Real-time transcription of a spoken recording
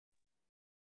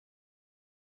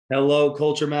Hello,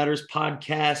 Culture Matters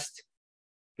podcast.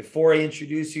 Before I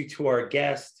introduce you to our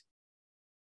guest,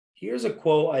 here's a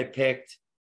quote I picked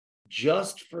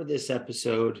just for this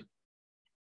episode.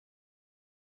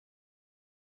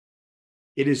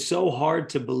 It is so hard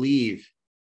to believe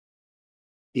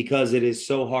because it is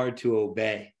so hard to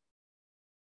obey.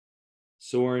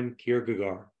 Soren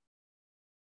Kierkegaard.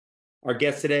 Our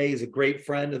guest today is a great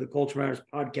friend of the Culture Matters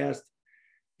podcast.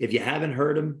 If you haven't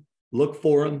heard him, look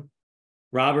for him.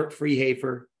 Robert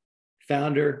Frehafer,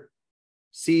 founder,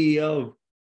 CEO of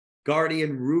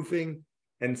Guardian Roofing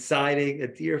and Siding, a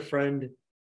dear friend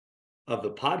of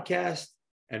the podcast,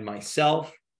 and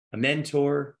myself, a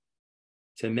mentor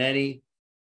to many,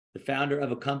 the founder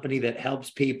of a company that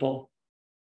helps people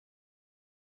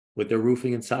with their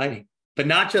roofing and siding. But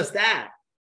not just that,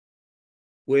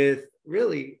 with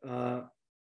really a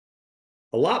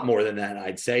lot more than that,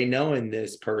 I'd say, knowing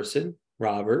this person,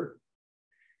 Robert,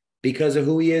 because of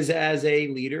who he is as a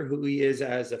leader, who he is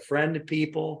as a friend to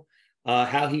people,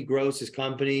 how he grows his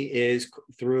company is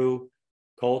through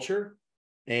culture,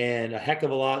 and a heck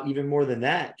of a lot, even more than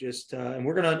that. And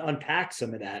we're going to unpack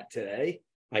some of that today,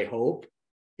 I hope.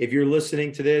 If you're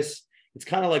listening to this, it's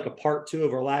kind of like a part two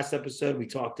of our last episode. We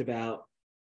talked about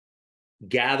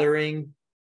gathering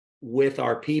with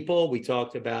our people. We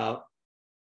talked about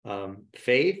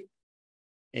faith.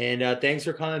 And thanks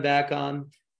for coming back on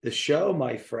the show,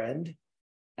 my friend.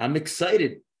 I'm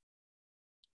excited.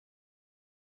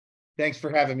 Thanks for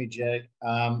having me, Jay.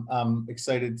 I'm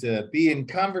excited to be in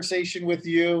conversation with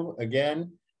you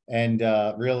again. And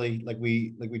really, like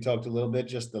we talked a little bit,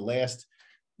 just the last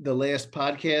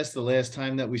podcast, the last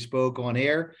time that we spoke on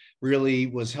air, really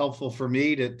was helpful for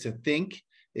me to think.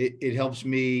 It helps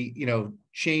me,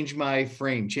 change my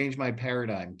frame, change my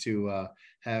paradigm to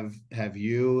have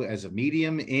you as a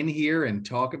medium in here and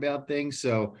talk about things.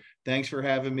 So thanks for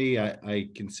having me. I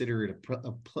consider it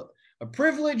a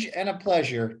privilege and a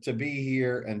pleasure to be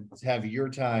here and have your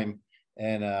time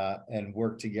and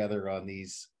work together on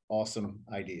these awesome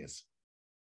ideas.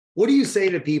 What do you say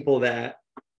to people that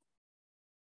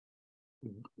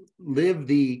live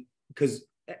because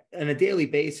on a daily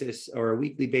basis or a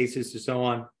weekly basis or so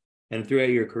on, and throughout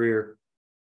your career,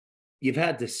 you've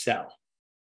had to sell.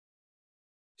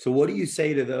 So what do you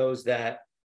say to those that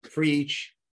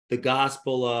preach the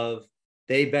gospel of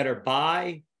they better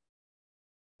buy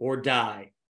or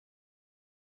die?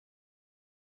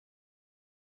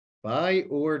 Buy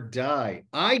or die.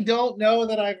 I don't know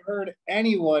that I've heard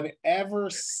anyone ever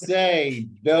say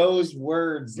those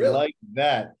words Really? like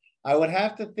that. I would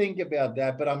have to think about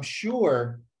that, but I'm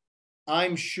sure, but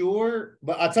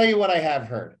I'll tell you what I have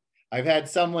heard. I've had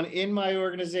someone in my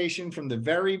organization from the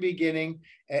very beginning.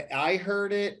 I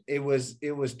heard it. It was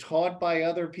taught by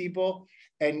other people.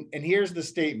 And here's the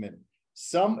statement.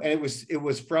 It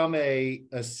was from a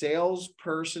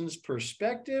salesperson's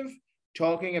perspective,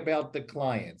 talking about the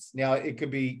clients. Now, it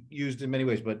could be used in many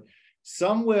ways, but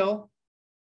some will,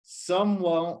 some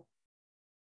won't.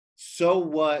 So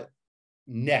what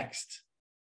next?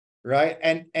 Right?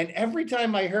 And every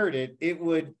time I heard it, it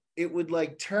would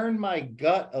like turn my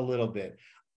gut a little bit.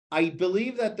 I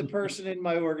believe that the person in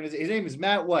my organization, his name is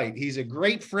Matt White. He's a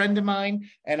great friend of mine,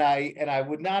 and I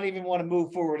would not even want to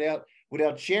move forward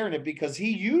without sharing it, because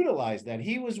he utilized that.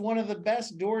 He was one of the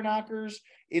best door knockers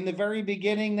in the very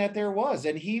beginning that there was,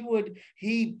 and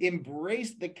he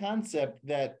embraced the concept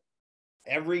that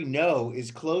every no is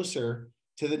closer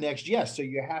to the next yes. So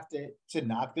you have to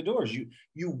knock the doors.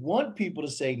 You want people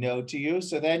to say no to you.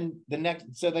 So then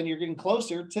you're getting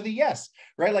closer to the yes,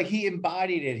 right? Like he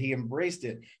embodied it, he embraced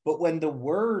it. But when the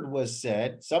word was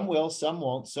said, some will, some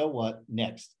won't, so what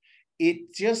next?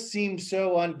 It just seems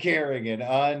so uncaring and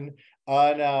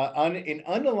in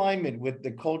unalignment with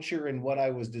the culture and what I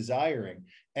was desiring.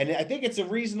 And I think it's a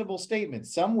reasonable statement.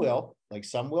 Some will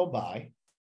buy,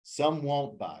 some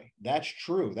won't buy. That's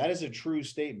true. That is a true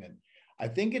statement. I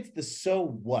think it's the so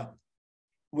what,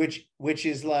 which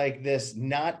is like this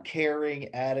not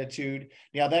caring attitude.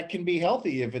 Now that can be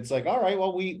healthy if it's like, all right,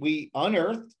 well, we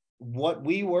unearthed what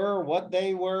we were, what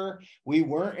they were, we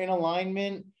weren't in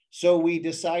alignment. So we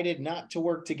decided not to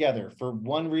work together for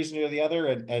one reason or the other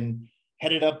and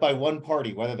headed up by one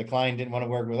party, whether the client didn't want to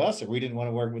work with us or we didn't want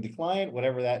to work with the client,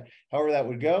 however that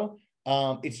would go.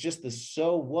 It's just the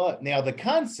so what. Now the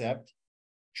concept,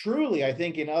 truly, I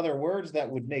think in other words that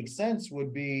would make sense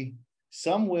would be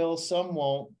some will, some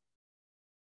won't.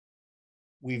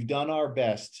 We've done our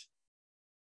best.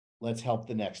 Let's help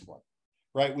the next one.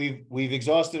 Right? We've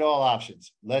exhausted all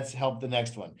options. Let's help the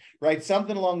next one. Right?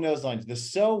 Something along those lines. The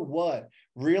so what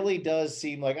really does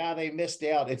seem like, they missed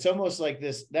out. It's almost like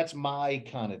this, that's my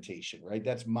connotation, right?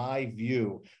 That's my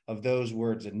view of those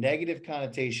words, a negative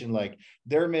connotation, like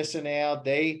they're missing out,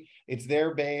 it's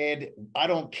their bad, I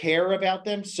don't care about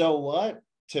them, so what?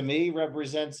 To me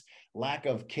represents lack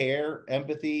of care,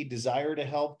 empathy, desire to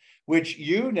help, which,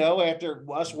 after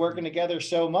us working together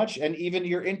so much, and even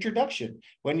your introduction,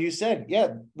 when you said, yeah,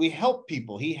 we help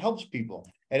people, he helps people.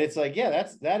 And it's like, yeah,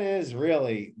 that is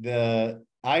really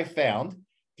I found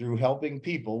through helping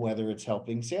people, whether it's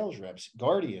helping sales reps,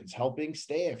 guardians, helping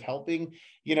staff, helping,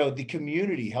 the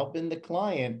community, helping the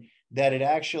client, that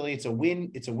it's a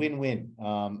win-win.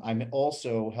 I'm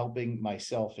also helping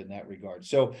myself in that regard.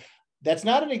 So that's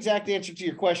not an exact answer to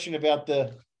your question about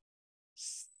the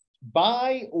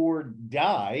buy or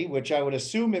die, which I would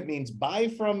assume it means buy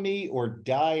from me or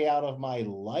die out of my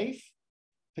life,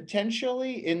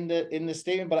 potentially in the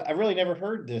statement, but I really never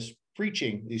heard this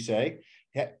preaching, you say.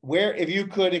 Where, if you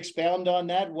could expound on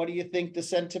that, what do you think the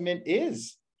sentiment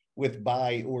is with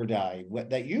buy or die,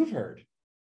 that you've heard?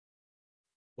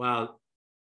 Wow.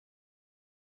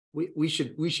 We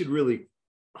should really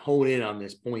hone in on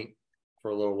this point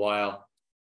for a little while.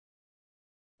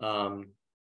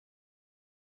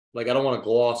 Like, I don't want to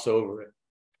gloss over it,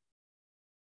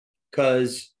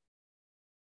 because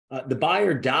the buy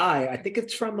or die, I think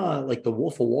it's from like the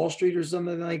Wolf of Wall Street or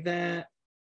something like that.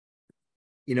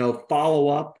 Follow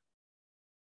up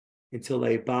until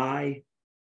they buy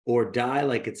or die,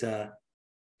 like it's a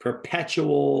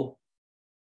perpetual,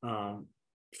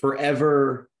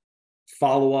 forever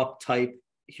follow-up type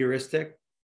heuristic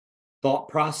thought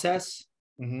process.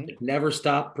 Never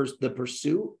stop the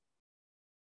pursuit.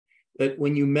 But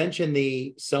when you mention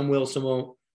the some will, some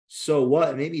won't, so what,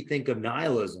 it made me think of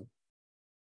nihilism,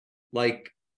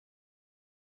 like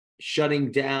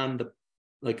shutting down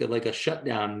like a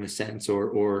shutdown in a sense,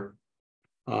 or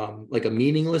like a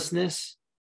meaninglessness,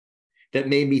 that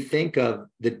made me think of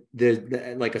the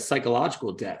like a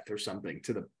psychological death or something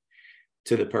to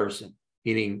the person,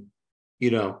 meaning,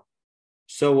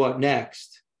 so what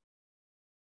next?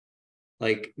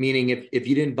 Like, meaning if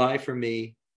you didn't buy from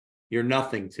me, you're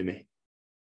nothing to me.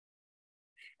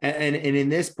 And in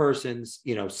this person's,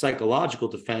 psychological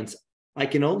defense, I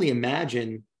can only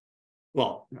imagine,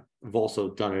 well, I've also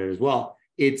done it as well.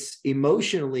 It's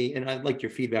emotionally, and I'd like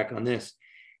your feedback on this,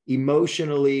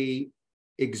 emotionally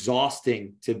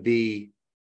exhausting to be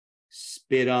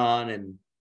spit on and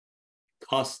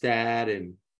cussed at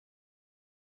and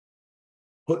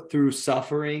put through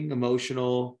suffering,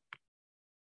 emotional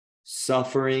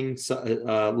suffering,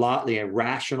 a lot,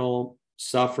 irrational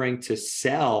suffering, to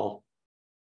sell,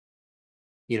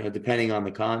 depending on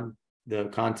the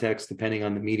context, depending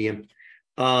on the medium.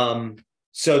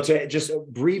 So to just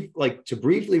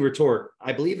briefly retort,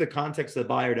 I believe the context of the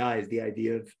buy or die is the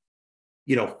idea of,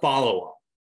 follow up.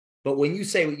 But when you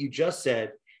say what you just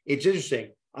said, it's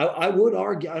interesting. I would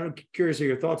argue, I'm curious of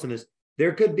your thoughts on this.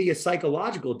 There could be a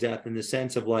psychological death in the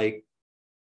sense of, like,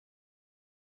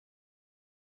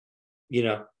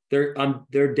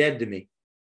 they're dead to me,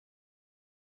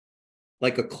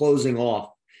 like a closing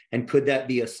off. And could that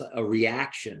be a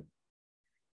reaction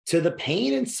to the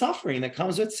pain and suffering that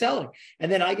comes with selling?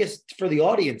 And then, I guess, for the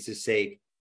audience's sake,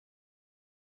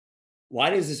 why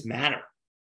does this matter?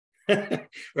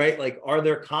 Right? Like, are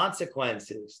there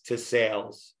consequences to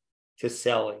sales, to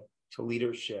selling, to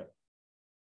leadership,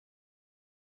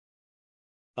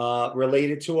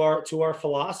 related to our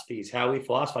philosophies, how we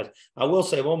philosophize? I will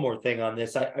say one more thing on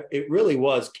this. It really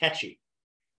was catchy.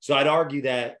 So I'd argue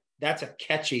that that's a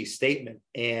catchy statement.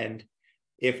 And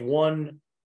if one,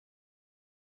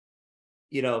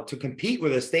 to compete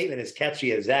with a statement as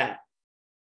catchy as that,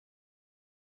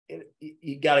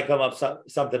 you got to come up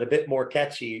something a bit more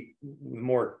catchy,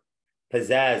 more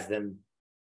pizzazz than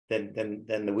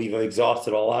the we've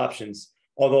exhausted all options.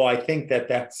 Although I think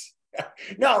that's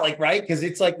no, like, right, because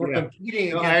it's like we're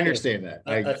competing. No, I understand that.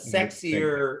 A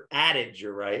sexier adage,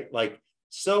 right? Like,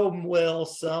 some will,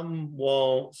 some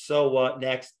won't. So what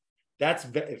next?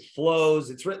 It flows.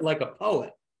 It's written like a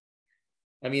poet.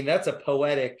 I mean, that's a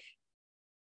poetic.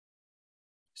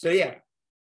 So yeah,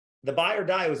 the buy or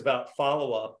die was about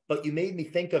follow up, but you made me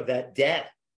think of that death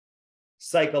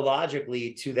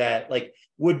psychologically to that. Like,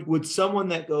 would someone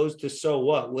that goes to so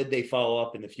what, would they follow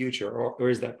up in the future, or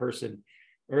is that person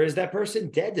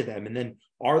dead to them? And then,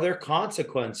 are there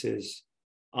consequences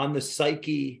on the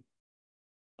psyche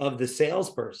of the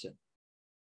salesperson?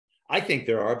 I think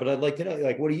there are, but I'd like to know,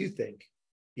 like, what do you think?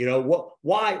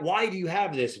 Why do you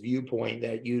have this viewpoint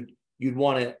that you'd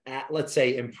want to, let's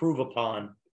say, improve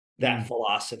upon that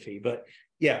philosophy? But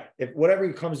yeah, if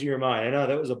whatever comes to your mind. I know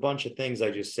that was a bunch of things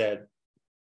I just said.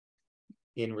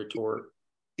 in retort?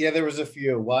 Yeah, there was a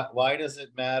few. Why does it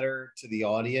matter to the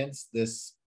audience,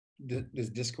 this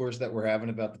discourse that we're having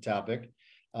about the topic?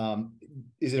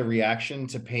 Is it a reaction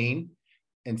to pain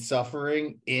and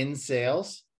suffering in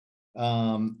sales?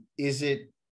 Is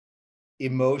it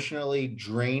emotionally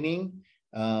draining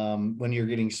when you're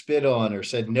getting spit on or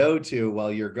said no to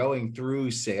while you're going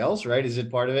through sales, right? Is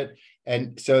it part of it?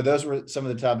 And so those were some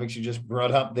of the topics you just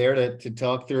brought up there to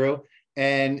talk through,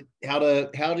 and how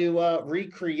to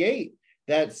recreate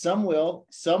that. Some will,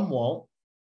 some won't,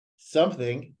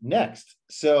 something next.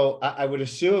 So I would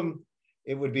assume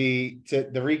it would be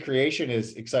the recreation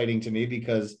is exciting to me,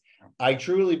 because I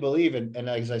truly believe, and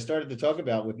as I started to talk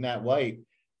about with Matt White,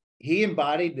 he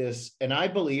embodied this. And I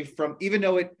believe, from, even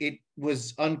though it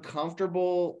was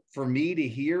uncomfortable for me to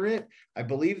hear it, I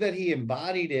believe that he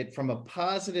embodied it from a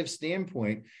positive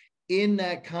standpoint in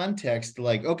that context.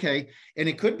 Like, okay, and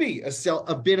it could be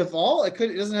a bit of all. It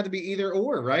doesn't have to be either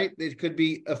or, right? It could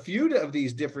be a few of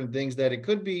these different things. That it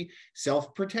could be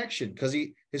self-protection, because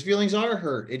his feelings are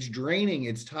hurt. It's draining.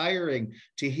 It's tiring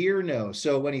to hear no.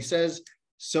 So when he says,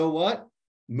 so what?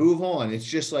 Move on. It's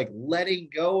just like letting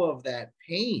go of that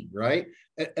pain, right?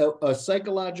 A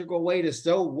psychological way to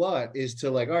so what is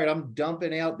to, like, all right, I'm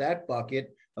dumping out that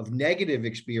bucket of negative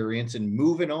experience and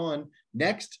moving on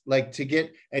next, like, to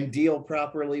get and deal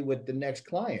properly with the next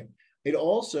client. It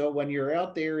also, when you're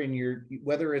out there and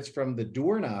whether it's from the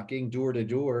door knocking, door to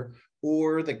door,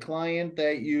 or the client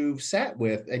that you've sat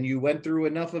with and you went through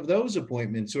enough of those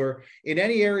appointments, or in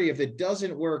any area, if it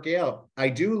doesn't work out, I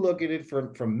do look at it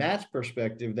from Matt's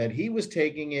perspective, that he was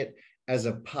taking it as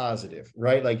a positive,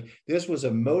 right? Like, this was a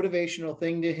motivational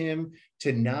thing to him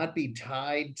to not be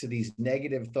tied to these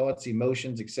negative thoughts,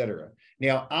 emotions, etc.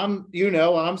 Now,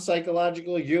 I'm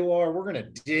psychological, you are, we're going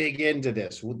to dig into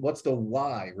this. What's the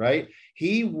why, right?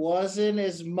 He wasn't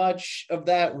as much of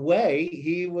that way.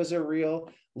 He was a real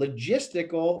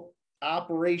logistical,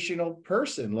 operational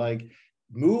person. Like,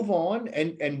 move on.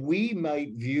 And we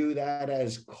might view that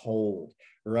as cold,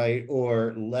 right?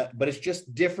 But it's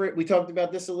just different. We talked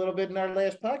about this a little bit in our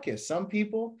last podcast. Some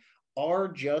people are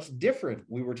just different.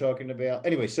 We were talking about,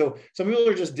 anyway, so some people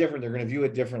are just different. They're going to view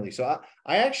it differently. So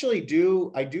I actually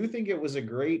do think it was a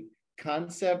great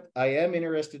concept. I am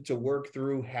interested to work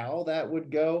through how that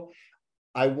would go.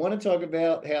 I want to talk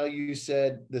about how you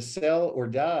said the sell or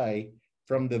die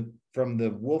from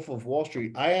the Wolf of Wall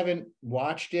Street. I haven't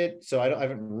watched it, so I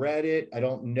haven't read it. I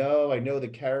don't know. I know the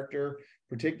character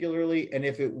particularly, and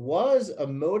if it was a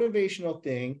motivational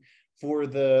thing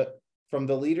from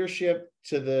the leadership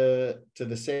to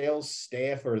the sales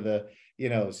staff, or the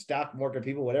stock market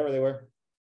people, whatever they were,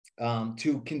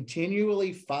 to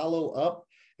continually follow up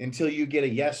until you get a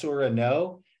yes or a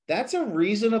no, that's a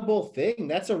reasonable thing.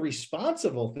 That's a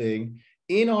responsible thing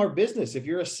in our business. If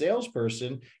you're a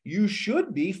salesperson, you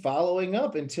should be following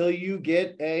up until you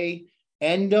get a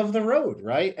end of the road,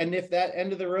 right? And if that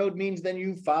end of the road means then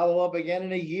you follow up again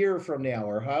in a year from now,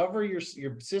 or however your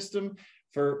system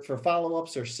for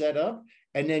follow-ups are set up,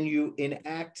 and then you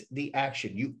enact the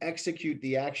action, you execute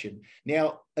the action.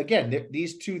 Now, again,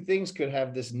 these two things could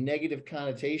have this negative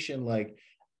connotation, like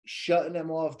shutting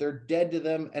them off, they're dead to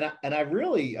them. And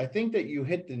I think that you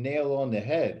hit the nail on the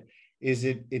head.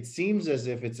 It seems as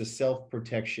if it's a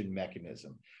self-protection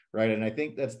mechanism, right? And I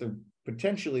think that's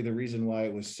potentially the reason why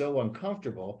it was so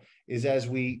uncomfortable, is as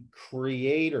we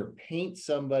create or paint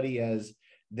somebody as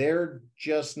they're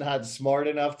just not smart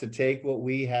enough to take what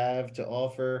we have to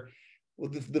offer.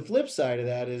 Well, the flip side of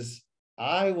that is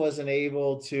I wasn't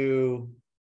able to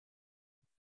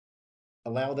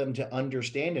allow them to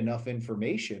understand enough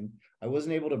information. I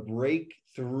wasn't able to break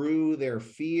through their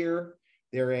fear,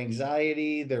 their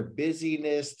anxiety, their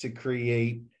busyness, to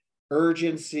create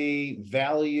urgency,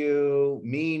 value,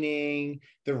 meaning,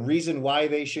 the reason why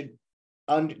they should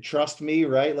trust me,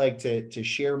 right? Like to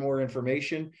share more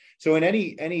information. So in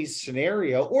any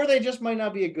scenario, or they just might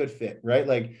not be a good fit, right?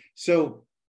 Like, so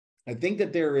I think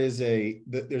that there's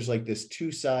like this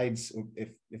two sides,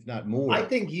 if not more. I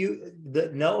think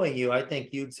knowing you, I think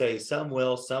you'd say some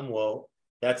will, some won't.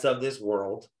 That's of this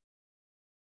world.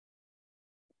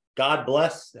 God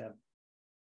bless them.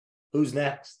 Who's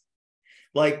next?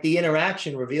 Like, the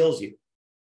interaction reveals you.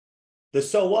 The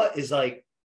so what is like,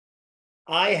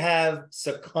 I have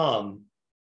succumbed.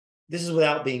 This is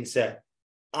without being said.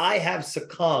 I have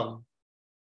succumbed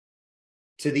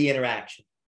to the interaction.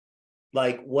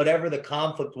 Like, whatever the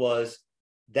conflict was,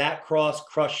 that cross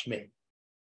crushed me.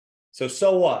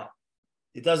 So what?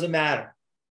 It doesn't matter.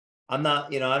 I'm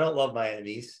not, I don't love my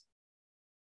enemies.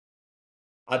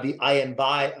 I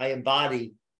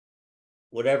embody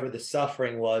whatever the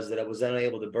suffering was that I was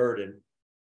unable to burden.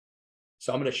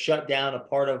 So I'm going to shut down a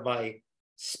part of my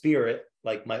spirit,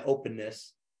 like my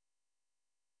openness.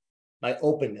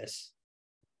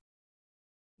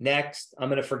 Next, I'm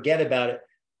going to forget about it.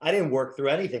 I didn't work through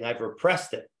anything. I've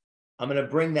repressed it. I'm going to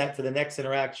bring that to the next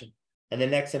interaction and the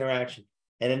next interaction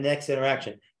and the next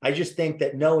interaction. I just think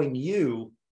that knowing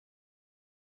you,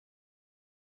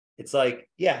 it's like,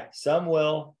 yeah, some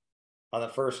will on the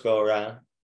first go around.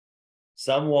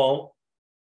 Some won't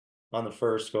on the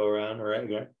first go around,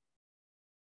 right?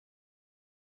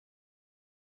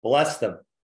 Bless them.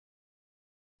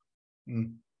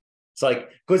 It's like,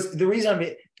 because the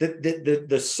reason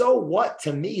the so what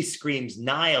to me screams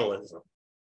nihilism.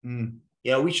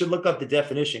 We should look up the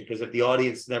definition, because if the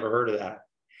audience never heard of that,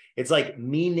 it's like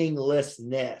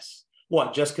meaninglessness.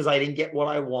 What, just because I didn't get what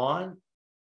I want?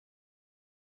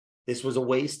 This was a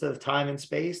waste of time and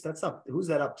space? That's up. Who's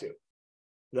that up to? Is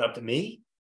that up to me?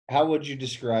 How would you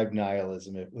describe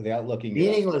nihilism without looking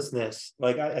meaninglessness?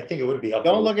 Like, I think it would be up.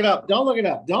 Don't look it up. Don't look it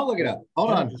up. Don't look it up.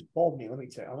 Hold on. Just called me. Let me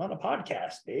tell you, I'm on a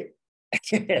podcast, babe.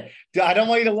 I don't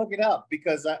want you to look it up,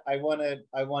 because I want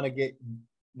to get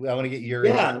your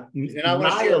and I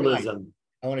want to share mine.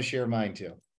 I want to share mine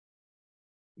too.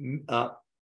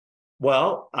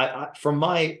 Well, I from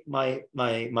my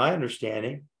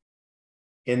understanding,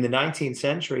 in the 19th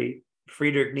century,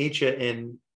 Friedrich Nietzsche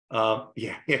in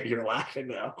you're laughing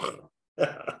now.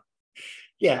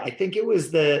 I think it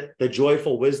was the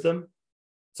joyful wisdom.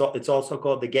 So it's also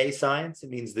called the gay science. It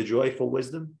means the joyful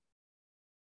wisdom.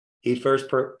 He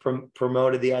first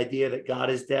promoted the idea that God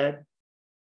is dead,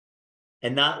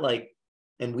 and not like,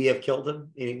 and we have killed him.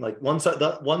 Meaning, like, once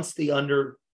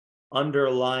the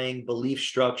underlying belief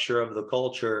structure of the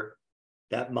culture,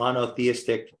 that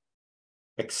monotheistic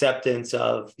acceptance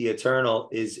of the eternal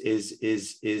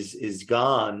is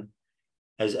gone,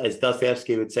 as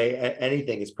Dostoevsky would say,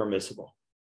 anything is permissible.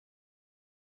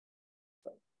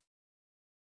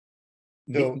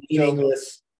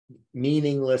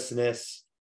 Meaninglessness.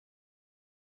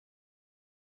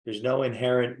 There's no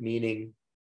inherent meaning,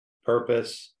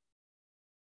 purpose.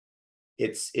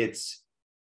 It's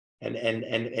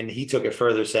and he took it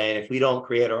further, saying, if we don't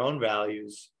create our own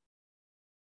values,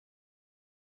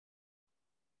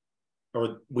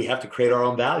 or we have to create our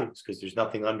own values, because there's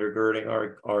nothing undergirding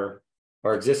our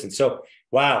existence. So,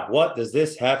 wow, what does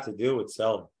this have to do with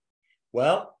self?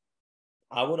 Well,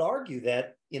 I would argue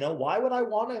that, why would I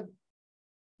want to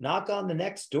knock on the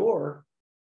next door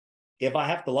if I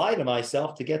have to lie to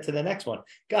myself to get to the next one?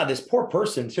 God, this poor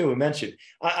person too, who mentioned,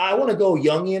 I want to go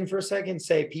Jungian for a second,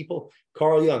 say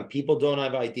Carl Jung, people don't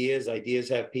have ideas, ideas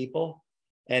have people,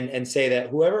 and say that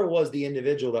whoever was the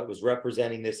individual that was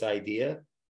representing this idea,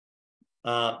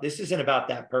 this isn't about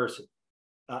that person.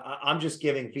 I'm just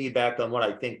giving feedback on what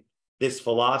I think this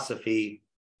philosophy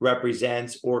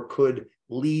represents or could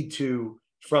lead to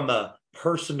from a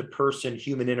person-to-person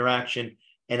human interaction.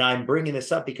 And I'm bringing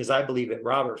this up because I believe that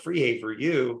Robert Frehafer,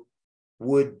 you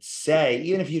would say,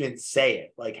 even if you didn't say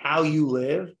it, like how you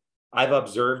live, I've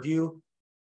observed you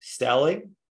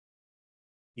stelling.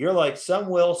 You're like, some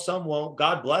will, some won't.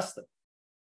 God bless them.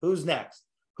 Who's next?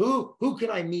 Who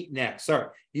can I meet next? Sorry,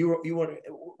 you want?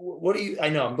 What do you? I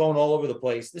know I'm going all over the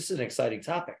place. This is an exciting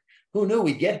topic. Who knew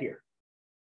we'd get here?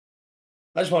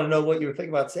 I just want to know what you were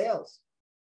thinking about sales.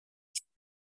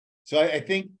 So I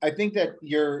think that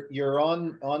you're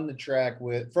on the track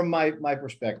with, from my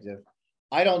perspective.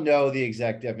 I don't know the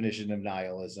exact definition of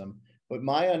nihilism, but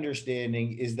my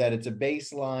understanding is that it's a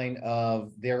baseline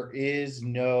of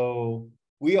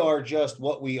we are just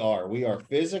what we are. We are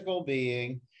physical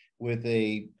being with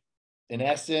an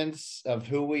essence of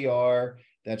who we are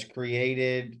that's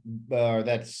created,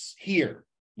 that's here,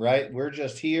 right? We're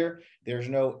just here. There's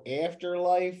no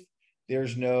afterlife.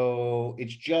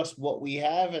 It's just what we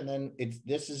have. And then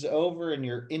this is over and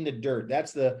you're in the dirt.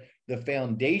 That's the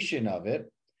foundation of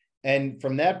it. And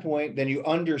from that point, then you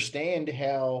understand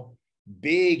how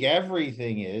big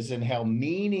everything is and how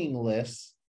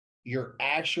meaningless your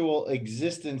actual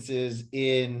existence is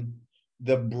in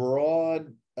the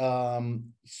broad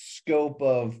scope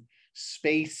of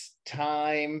space,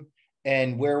 time,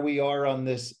 and where we are on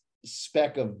this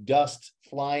speck of dust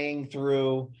flying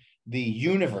through the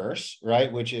universe,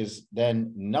 right? Which is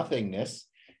then nothingness.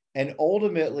 And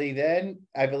ultimately, then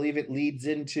I believe it leads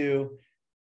into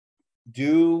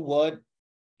do what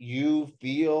you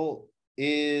feel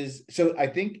is. So I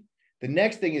think the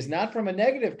next thing is not from a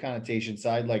negative connotation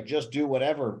side, like just do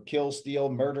whatever, kill, steal,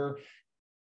 murder,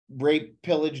 rape,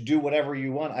 pillage, do whatever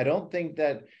you want. I don't think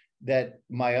that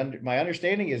my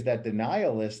understanding is that the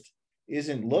nihilist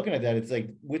isn't looking at that. It's like,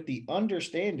 with the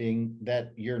understanding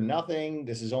that you're nothing,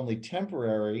 this is only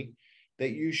temporary,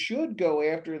 that you should go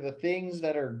after the things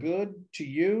that are good to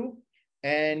you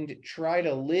and try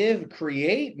to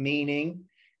create meaning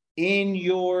in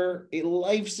your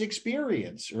life's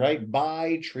experience, right?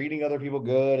 By treating other people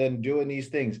good and doing these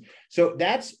things. So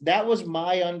that was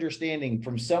my understanding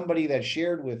from somebody that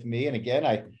shared with me. And again,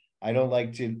 I don't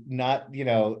like to not,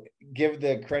 give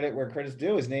the credit where credit's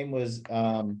due. His name was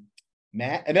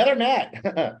Matt, another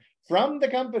Matt from the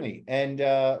company and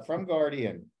from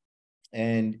Guardian.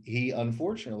 And he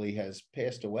unfortunately has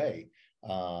passed away.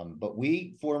 But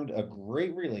we formed a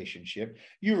great relationship.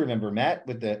 You remember Matt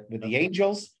with the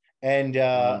Angels. And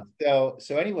so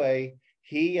anyway,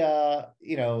 he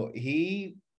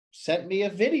he sent me a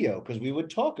video because we would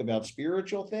talk about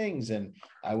spiritual things and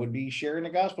I would be sharing the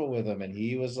gospel with him. And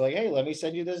he was like, hey, let me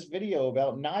send you this video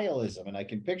about nihilism. And I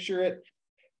can picture it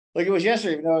like it was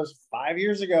yesterday, even though it was 5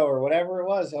 years ago or whatever it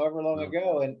was, however long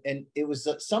ago. And it was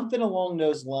something along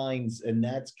those lines. And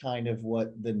that's kind of what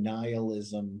the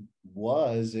nihilism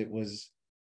was. It was,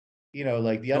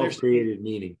 like the self-created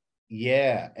meaning.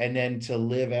 Yeah. And then to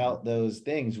live out those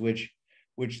things, which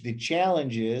the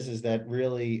challenge is that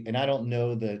really, and I don't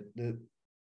know the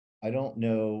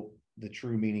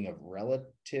true meaning of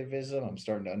relativism. I'm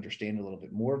starting to understand a little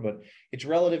bit more, but it's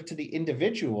relative to the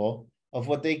individual of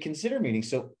what they consider meaning.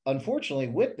 So unfortunately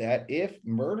with that, if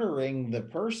murdering the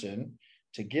person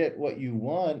to get what you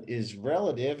want is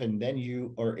relative, and then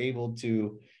you are able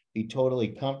to be totally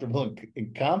comfortable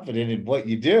and confident in what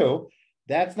you do,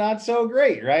 that's not so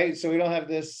great, right? So we don't have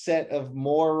this set of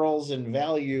morals and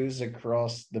values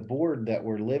across the board that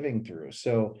we're living through.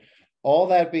 So all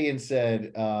that being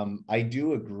said, I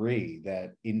do agree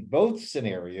that in both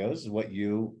scenarios, what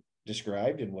you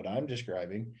described and what I'm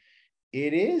describing,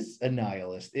 it is a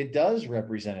nihilist. It does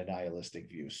represent a nihilistic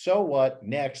view. So what?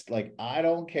 Next, like, I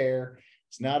don't care.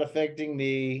 It's not affecting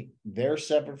me. They're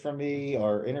separate from me.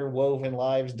 Our interwoven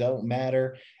lives don't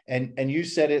matter. And you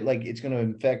said it like it's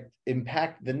going to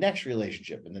impact the next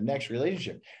relationship and the next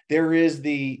relationship. There is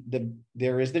the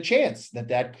chance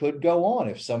that could go on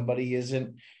if somebody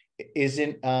isn't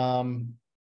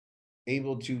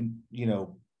able to,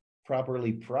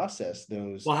 properly process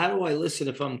those. Well, how do I listen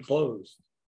if I'm closed?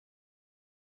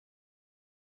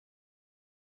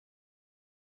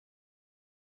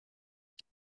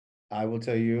 I will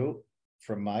tell you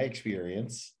from my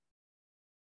experience,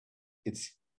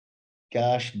 it's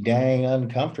gosh dang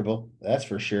uncomfortable. That's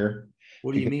for sure.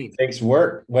 What do you mean? It takes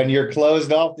work when you're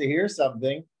closed off to hear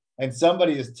something and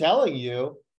somebody is telling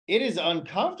you. It is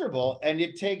uncomfortable and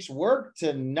it takes work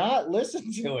to not listen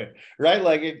to it, right?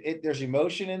 Like there's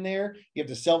emotion in there. You have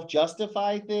to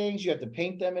self-justify things. You have to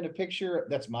paint them in a picture.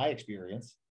 That's my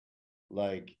experience.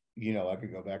 Like, I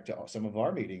could go back to some of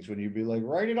our meetings when you'd be like,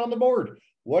 write it on the board.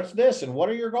 What's this? And what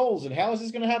are your goals? And how is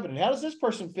this going to happen? And how does this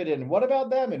person fit in? And what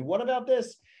about them? And what about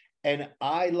this? And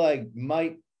I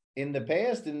might in the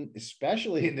past, and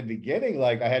especially in the beginning,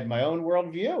 like I had my own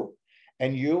worldview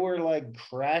and you were like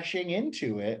crashing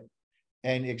into it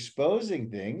and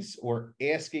exposing things or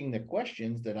asking the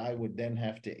questions that I would then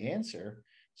have to answer.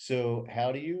 So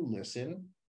how do you listen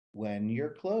when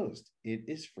you're closed? It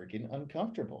is freaking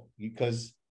uncomfortable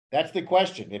because that's the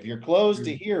question. If you're closed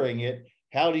to hearing it,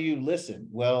 how do you listen?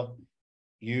 Well,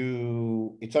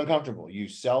 it's uncomfortable. You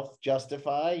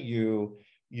self-justify, you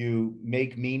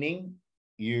make meaning,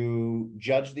 you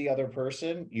judge the other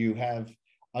person, you have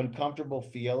uncomfortable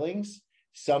feelings.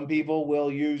 Some people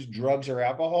will use drugs or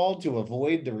alcohol to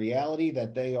avoid the reality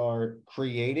that they are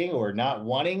creating or not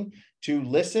wanting to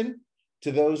listen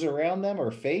to those around them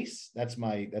or face. That's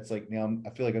like, now I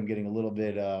feel like I'm getting a little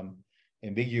bit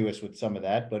ambiguous with some of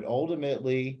that, but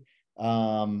ultimately,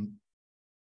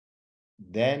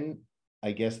 then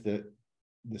I guess the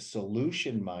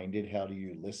solution minded, how do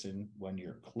you listen when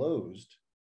you're closed,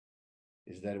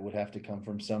 is that it would have to come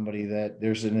from somebody that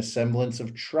there's an semblance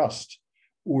of trust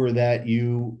or that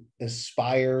you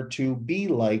aspire to be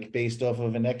like based off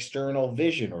of an external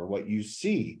vision or what you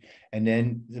see. And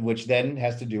then, which then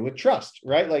has to do with trust,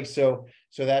 right? Like, so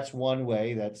that's one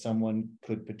way that someone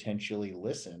could potentially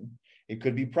listen. It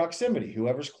could be proximity,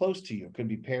 whoever's close to you. It could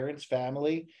be parents,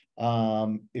 family.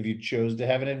 If you chose to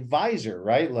have an advisor,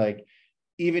 right? Like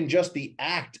even just the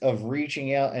act of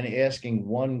reaching out and asking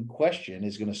one question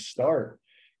is going to start,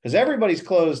 because everybody's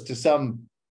closed to some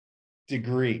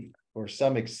degree or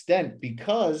some extent,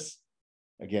 because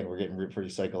again, we're getting pretty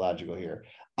psychological here.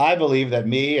 I believe that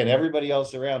me and everybody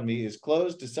else around me is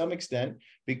closed to some extent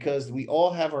because we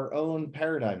all have our own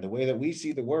paradigm, the way that we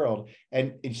see the world,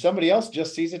 and somebody else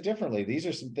just sees it differently. These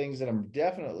are some things that I'm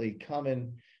definitely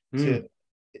coming to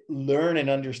learn and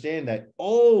understand, that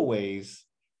always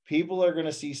people are going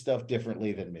to see stuff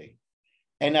differently than me.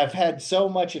 And I've had so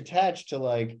much attached to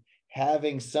like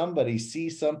having somebody see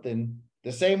something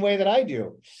the same way that I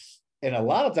do. And a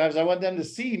lot of times I want them to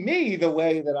see me the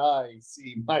way that I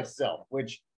see myself,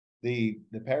 which the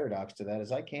paradox to that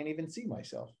is I can't even see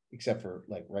myself, except for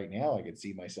like right now, I could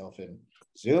see myself in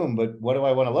Zoom, but what do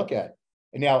I want to look at?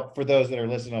 And now for those that are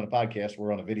listening on a podcast,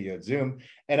 we're on a video at Zoom,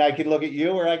 and I can look at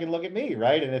you or I can look at me,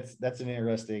 right? And that's an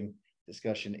interesting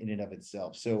discussion in and of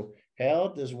itself. So how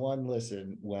does one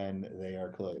listen when they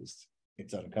are closed?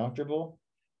 It's uncomfortable.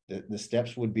 The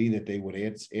steps would be that they would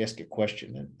ask a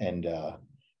question, and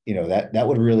you know, that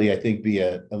would really, I think, be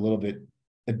a little bit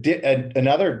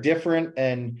another different,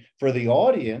 and for the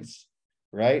audience,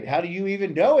 right? How do you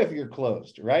even know if you're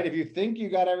closed, right? If you think you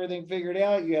got everything figured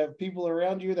out, you have people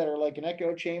around you that are like an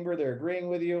echo chamber, they're agreeing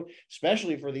with you,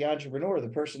 especially for the entrepreneur, the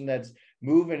person that's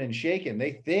moving and shaking.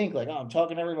 They think like, oh, I'm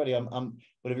talking to everybody.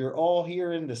 But if you're all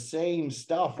hearing the same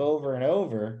stuff over and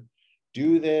over,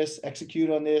 do this, execute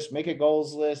on this, make a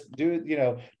goals list,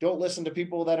 don't listen to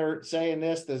people that are saying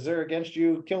this, they're against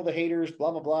you, kill the haters,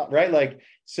 blah, blah, blah, right? Like,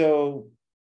 so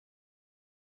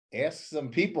ask some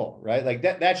people, right? Like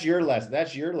that's your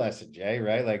lesson, Jay,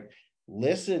 right? Like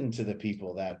listen to the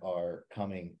people that are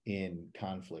coming in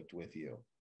conflict with you.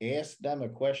 Ask them a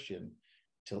question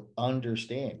to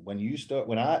understand.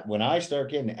 When I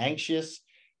start getting anxious,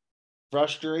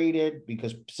 frustrated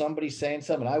because somebody's saying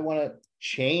something, I want to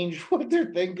change what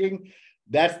they're thinking.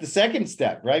 That's the second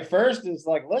step, right? First is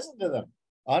like, listen to them,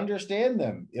 understand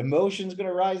them. Emotion's going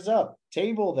to rise up,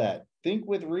 table that, think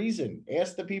with reason,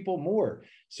 ask the people more.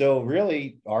 So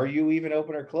really, are you even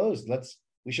open or closed?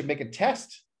 We should make a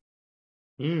test.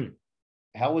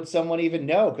 How would someone even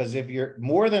know? Because if you're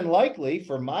more than likely,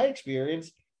 from my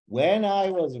experience, when I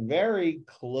was very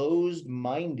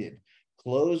closed-minded,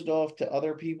 closed off to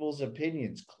other people's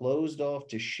opinions, closed off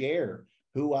to share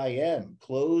who I am,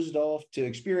 closed off to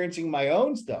experiencing my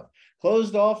own stuff,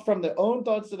 closed off from the own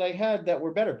thoughts that I had that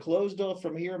were better, closed off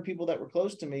from hearing people that were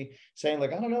close to me saying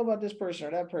like, I don't know about this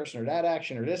person or that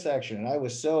action or this action. And I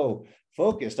was so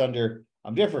focused under,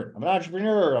 I'm different, I'm an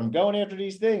entrepreneur, I'm going after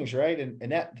these things, right?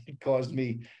 And that caused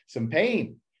me some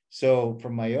pain. So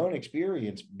from my own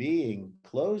experience being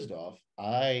closed off,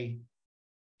 I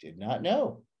did not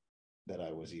know that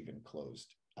I was even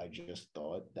closed. I just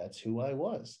thought that's who I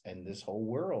was. And this whole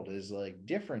world is like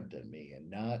different than me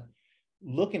and not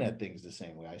looking at things the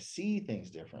same way. I see things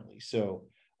differently. So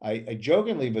I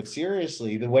jokingly, but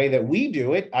seriously, the way that we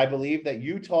do it, I believe that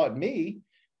you taught me,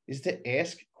 is to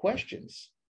ask questions.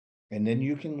 And then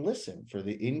you can listen for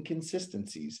the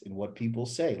inconsistencies in what people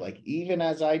say. Like even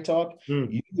as I talk,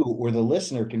 you or the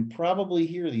listener can probably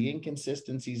hear the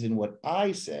inconsistencies in what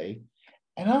I say,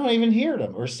 and I don't even hear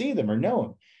them or see them or know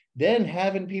them. Then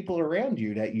having people around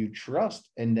you that you trust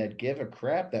and that give a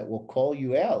crap, that will call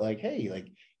you out like, hey,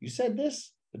 like you said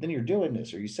this, but then you're doing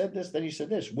this, or you said this, then you said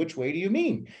this. Which way do you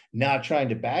mean? Not trying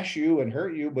to bash you and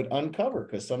hurt you, but uncover,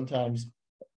 because sometimes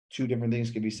two different things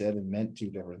can be said and meant two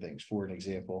different things. For an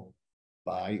example,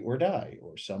 buy or die,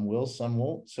 or some will, some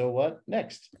won't. So what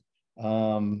next?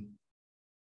 What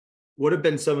have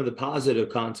been some of the positive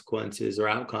consequences or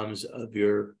outcomes of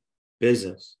your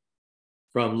business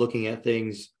from looking at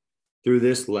things through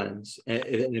this lens?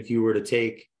 And if you were to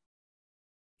take,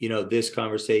 this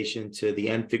conversation to the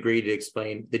nth degree to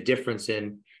explain the difference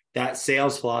in that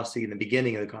sales philosophy in the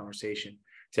beginning of the conversation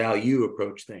to how you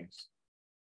approach things.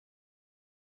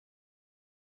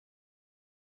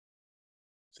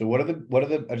 So what are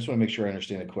the, I just want to make sure I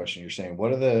understand the question. You're saying,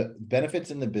 what are the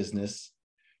benefits in the business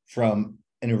from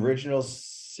an original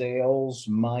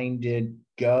sales-minded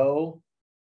get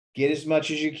as much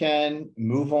as you can,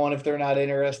 move on if they're not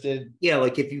interested? Yeah,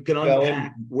 like if you can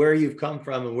unpack where you've come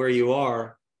from and where you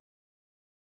are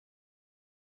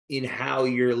in how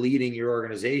you're leading your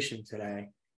organization today,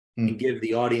 and give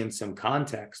the audience some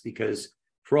context, because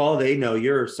for all they know,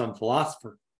 you're some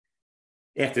philosopher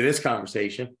after this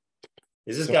conversation.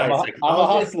 Is this guy? I'm a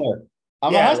hustler.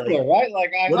 I'm a hustler, right?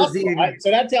 Like I hustle. So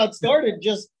that's how it started.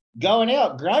 Just going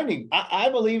out, grinding. I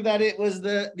believe that it was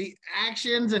the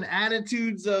actions and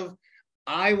attitudes of,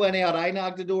 I went out, I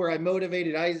knocked the door, I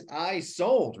motivated, I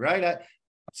sold, right?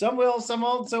 Some will, some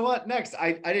won't. So what next?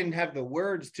 I didn't have the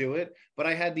words to it, but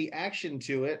I had the action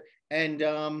to it.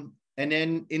 And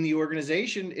then in the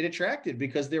organization, it attracted,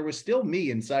 because there was still me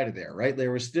inside of there, right?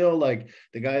 There was still like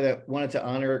the guy that wanted to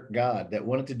honor God, that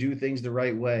wanted to do things the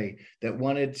right way, that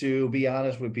wanted to be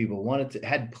honest with people,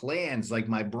 had plans. Like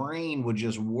my brain would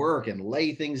just work and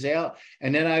lay things out.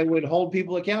 And then I would hold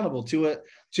people accountable to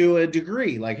a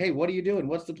degree. Like, hey, what are you doing?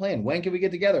 What's the plan? When can we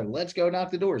get together? Let's go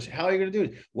knock the doors. How are you going to do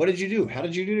it? What did you do? How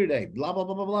did you do today? Blah, blah,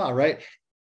 blah, blah, blah, right?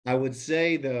 I would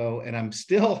say though, and I'm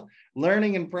still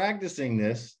learning and practicing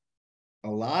this, a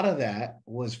lot of that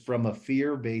was from a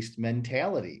fear-based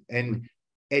mentality. And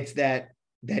it's that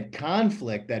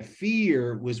conflict, that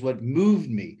fear was what moved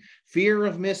me. Fear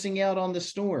of missing out on the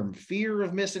storm, fear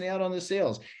of missing out on the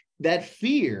sales. That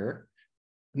fear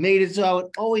made it so I would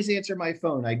always answer my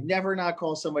phone. I'd never not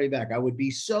call somebody back. I would be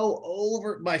so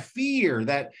over my fear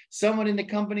that someone in the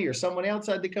company or someone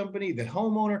outside the company, the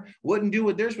homeowner, wouldn't do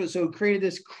what they're supposed to. So it created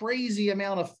this crazy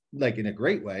amount of, like in a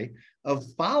great way, of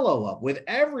follow-up with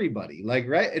everybody. Like,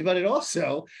 right. But it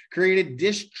also created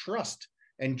distrust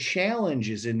and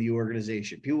challenges in the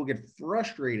organization. People get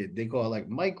frustrated. They call it like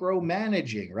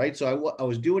micromanaging, right? So I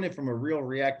was doing it from a real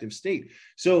reactive state.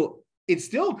 So it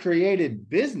still created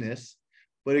business,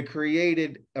 but it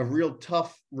created a real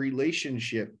tough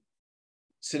relationship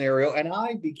scenario. And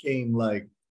I became like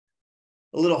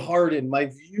a little hardened. My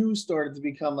view started to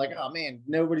become like, oh man,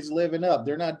 nobody's living up.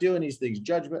 They're not doing these things.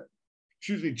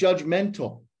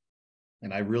 Judgmental.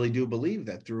 And I really do believe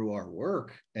that through our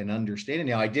work and understanding.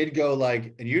 Now, I did go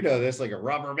like, and you know this, like a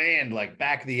rubber band, like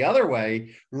back the other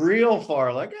way, real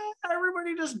far, like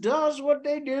everybody just does what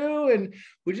they do. And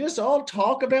we just all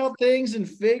talk about things and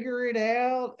figure it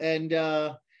out. And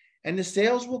the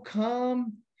sales will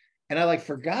come. And I like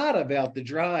forgot about the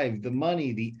drive, the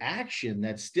money, the action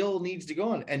that still needs to go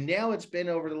on. And now it's been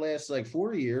over the last like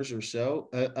 4 years or so,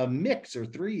 a mix, or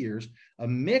 3 years, a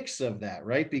mix of that,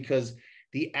 right? Because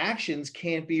the actions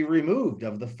can't be removed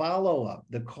of the follow-up,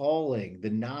 the calling, the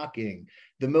knocking,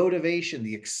 the motivation,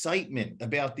 the excitement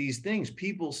about these things.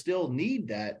 People still need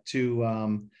that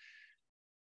to,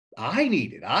 I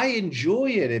need it. I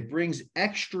enjoy it. It brings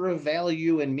extra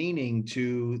value and meaning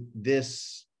to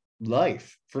this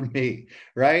life for me,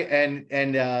 right?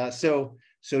 So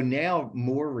now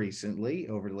more recently,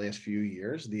 over the last few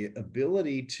years, the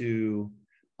ability to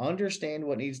understand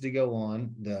what needs to go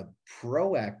on, the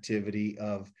proactivity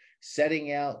of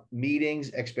setting out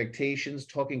meetings, expectations,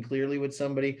 talking clearly with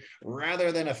somebody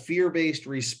rather than a fear-based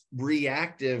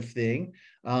reactive thing.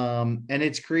 And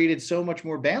it's created so much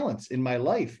more balance in my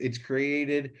life. It's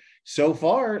created, so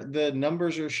far, the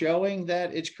numbers are showing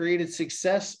that it's created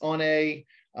success on a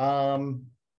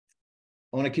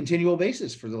continual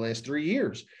basis for the last 3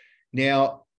 years.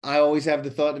 Now, I always have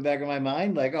the thought in the back of my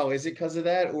mind, like, oh, is it because of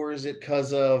that? Or is it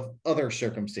because of other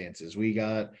circumstances? We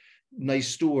got nice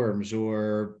storms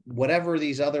or whatever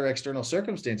these other external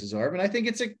circumstances are. And I think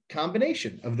it's a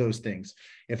combination of those things.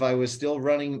 If I was still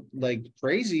running like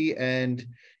crazy and,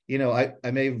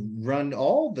 I may run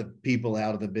all the people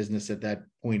out of the business at that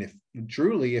point.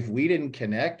 If we didn't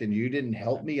connect and you didn't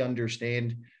help me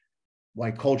understand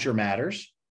why culture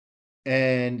matters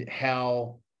and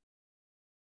how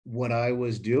what I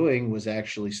was doing was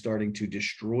actually starting to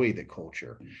destroy the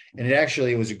culture. And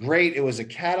it was a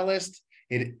catalyst.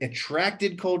 It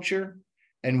attracted culture.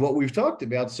 And what we've talked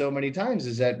about so many times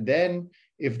is that then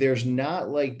if there's not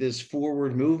like this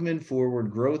forward movement,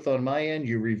 forward growth on my end,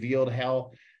 you revealed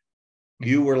how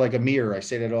you were like a mirror. I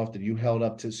say that often. You held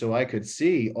up to, so I could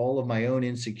see all of my own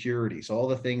insecurities, all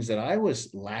the things that I was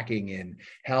lacking in,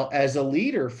 how as a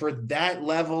leader for that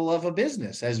level of a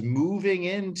business, as moving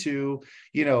into,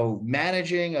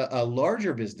 managing a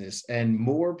larger business and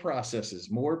more processes,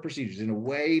 more procedures in a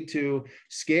way to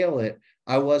scale it.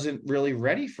 I wasn't really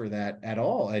ready for that at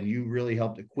all. And you really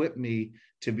helped equip me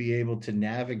to be able to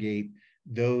navigate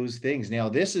those things. Now,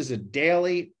 this is a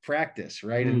daily practice,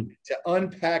 right? And to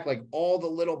unpack like all the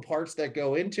little parts that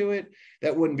go into it,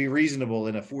 that wouldn't be reasonable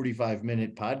in a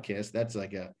 45-minute podcast. That's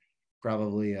like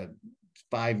probably a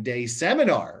 5-day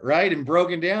seminar, right? And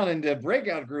broken down into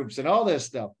breakout groups and all this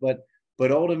stuff.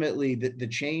 But ultimately, the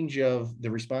change of the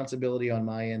responsibility on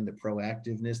my end, the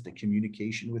proactiveness, the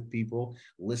communication with people,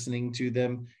 listening to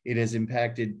them, it has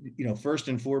impacted, first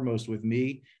and foremost with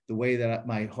me, the way that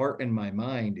my heart and my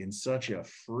mind in such a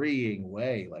freeing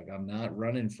way. Like I'm not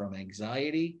running from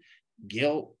anxiety,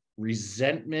 guilt,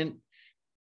 resentment,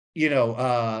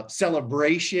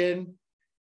 celebration,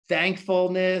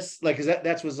 thankfulness, like, cause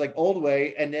that was like old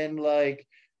way. And then like,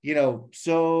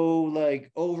 so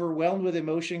like overwhelmed with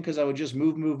emotion because I would just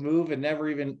move and never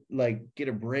even like get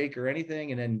a break or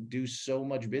anything, and then do so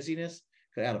much busyness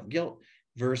out of guilt,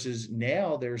 versus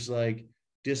now there's like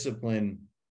discipline,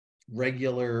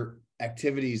 regular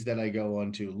activities that I go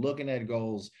on to, looking at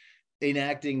goals,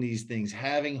 enacting these things,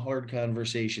 having hard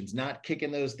conversations, not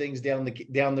kicking those things down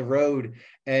the road.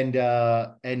 And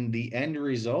the end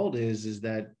result is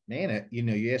that, man,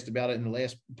 you asked about it in the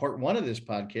last part 1 of this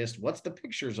podcast. What's the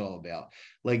pictures all about?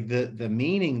 Like the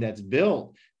meaning that's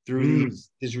built through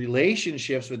these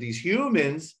relationships with these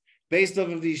humans based off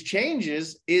of these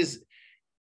changes is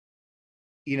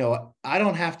I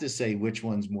don't have to say which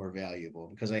one's more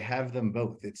valuable because I have them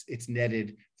both. It's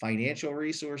netted financial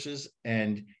resources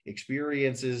and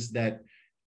experiences that,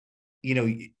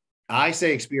 I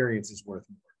say experience is worth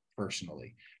more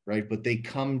personally, right? But they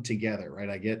come together,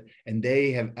 right? And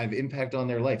they have impact on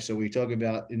their life. So we talk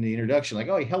about in the introduction, like,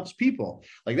 oh, he helps people.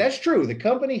 Like, that's true. The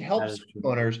company helps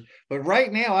owners, but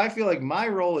right now I feel like my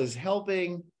role is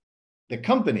helping the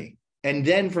company. And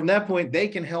then from that point, they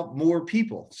can help more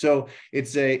people. So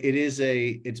it's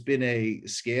been a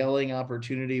scaling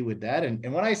opportunity with that.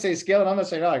 And when I say scaling, I'm not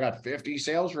saying, oh, I got 50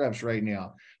 sales reps right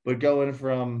now, but going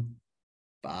from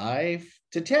 5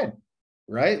 to 10,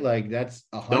 right? Like that's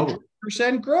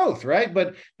 100% growth, right?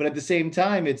 But at the same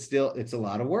time, it's a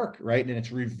lot of work, right? And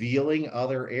it's revealing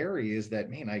other areas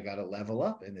that, man, I got to level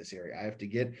up in this area. I have to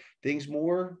get things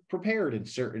more prepared in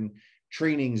certain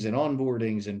trainings and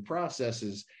onboardings and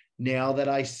processes now that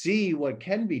I see what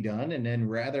can be done. And then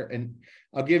and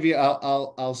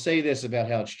I'll say this about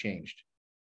how it's changed.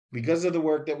 Because of the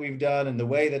work that we've done and the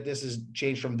way that this has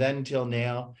changed from then till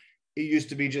now, it used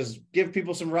to be just give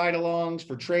people some ride-alongs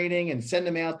for training and send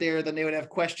them out there. Then they would have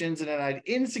questions, and then I'd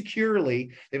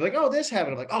insecurely, they'd be like, oh, this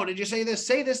happened. I'm like, oh, did you say this?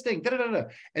 Say this thing. Da, da, da, da.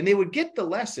 And they would get the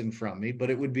lesson from me, but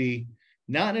it would be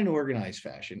not in an organized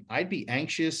fashion. I'd be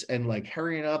anxious and like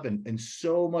hurrying up and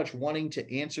so much wanting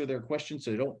to answer their questions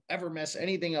so they don't ever mess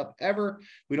anything up ever.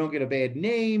 We don't get a bad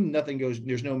name. Nothing goes,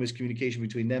 there's no miscommunication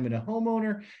between them and a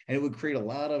homeowner. And it would create a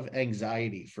lot of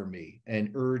anxiety for me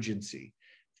and urgency.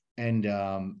 And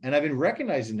I've been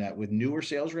recognizing that with newer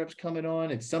sales reps coming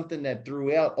on. It's something that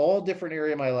throughout all different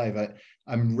area of my life,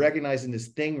 I'm recognizing this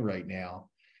thing right now.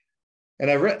 And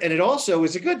and it also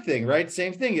is a good thing, right?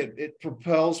 Same thing. It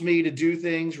propels me to do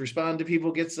things, respond to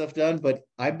people, get stuff done. But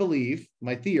I believe,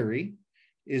 my theory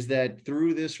is that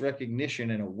through this recognition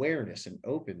and awareness and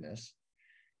openness,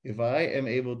 if I am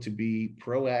able to be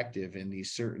proactive in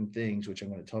these certain things, which I'm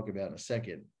going to talk about in a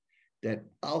second, that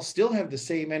I'll still have the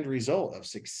same end result of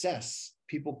success,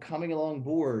 people coming along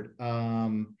board.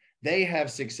 They have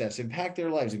success, impact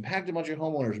their lives, impact a bunch of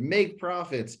homeowners, make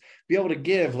profits, be able to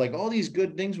give, like all these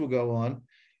good things will go on.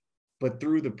 But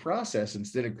through the process,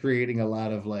 instead of creating a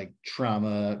lot of like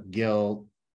trauma, guilt,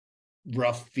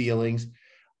 rough feelings,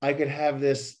 I could have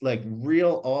this like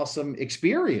real awesome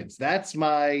experience. That's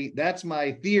my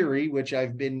theory, which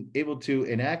I've been able to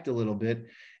enact a little bit.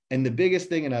 And the biggest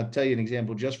thing, and I'll tell you an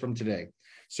example just from today.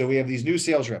 So we have these new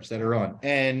sales reps that are on,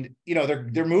 and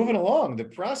they're moving along. The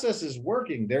process is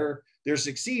working. They're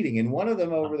succeeding. And one of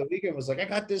them over the weekend was like, I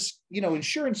got this,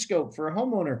 insurance scope for a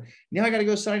homeowner. Now I got to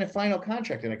go sign a final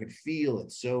contract. And I could feel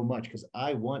it so much because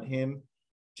I want him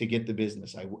to get the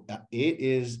business.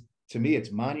 To me,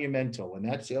 it's monumental when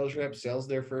that sales rep sells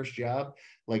their first job,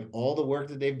 like all the work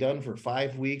that they've done for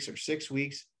 5 weeks or 6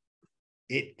 weeks,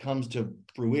 it comes to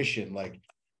fruition. Like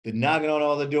the knocking on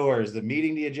all the doors, the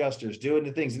meeting the adjusters, doing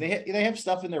the things. And they have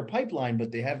stuff in their pipeline,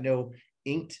 but they have no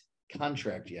inked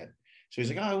contract yet. So he's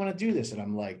like, oh, I want to do this. And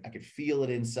I'm like, I could feel it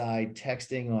inside,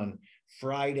 texting on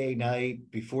Friday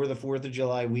night before the 4th of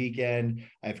July weekend.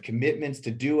 I have commitments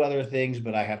to do other things,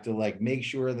 but I have to like make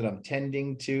sure that I'm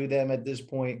tending to them at this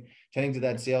point, tending to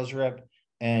that sales rep.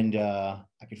 And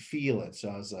I could feel it. So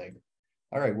I was like,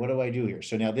 all right, what do I do here?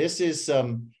 So now this is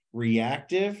some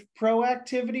reactive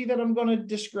proactivity that I'm going to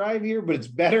describe here, but it's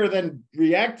better than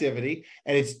reactivity.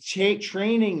 And it's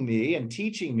training me and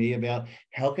teaching me about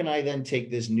how can I then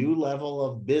take this new level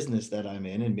of business that I'm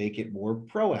in and make it more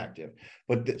proactive.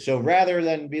 But so rather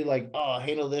than be like, oh,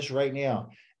 handle this right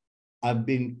now,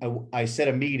 I set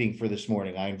a meeting for this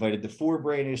morning. I invited the 4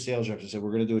 brand new sales reps. I said,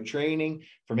 we're going to do a training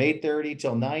from 8:30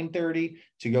 till 9:30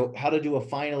 to go how to do a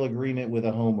final agreement with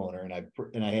a homeowner.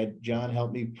 And I had John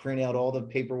help me print out all the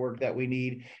paperwork that we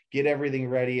need, get everything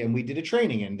ready. And we did a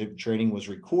training, and the training was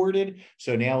recorded.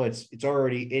 So now it's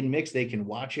already in mix. They can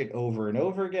watch it over and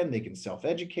over again. They can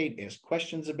self-educate, ask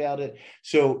questions about it.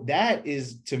 So that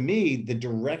is, to me, the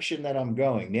direction that I'm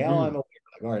going. Now I'm aware,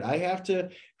 like, all right, I have to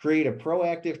create a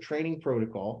proactive training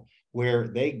protocol where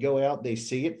they go out, they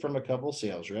see it from a couple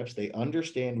sales reps, they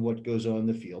understand what goes on in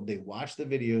the field, they watch the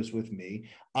videos with me,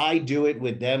 I do it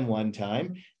with them one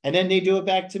time, and then they do it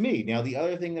back to me. Now, the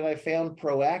other thing that I found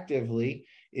proactively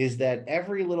is that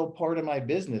every little part of my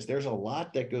business, there's a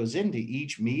lot that goes into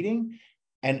each meeting,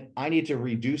 and I need to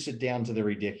reduce it down to the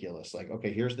ridiculous. Like,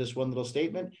 okay, here's this one little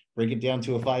statement, break it down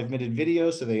to a 5-minute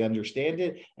video so they understand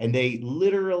it. And they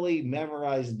literally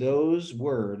memorize those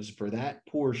words for that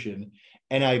portion.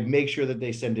 And I make sure that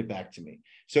they send it back to me.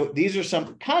 So these are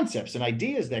some concepts and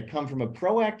ideas that come from a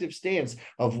proactive stance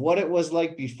of what it was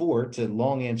like before, to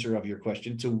long answer of your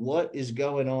question, to what is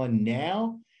going on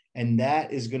now. And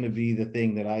that is going to be the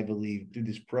thing that I believe, through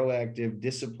this proactive,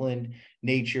 disciplined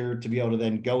nature, to be able to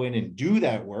then go in and do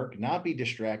that work, not be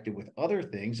distracted with other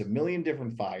things, a million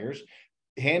different fires,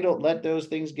 let those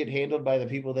things get handled by the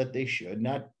people that they should,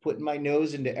 not putting my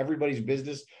nose into everybody's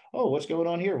business. Oh, what's going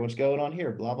on here? What's going on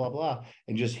here? Blah, blah, blah.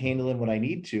 And just handling what I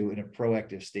need to in a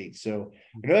proactive state. So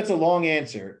I know that's a long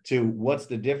answer to what's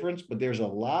the difference, but there's a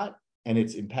lot, and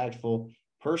it's impactful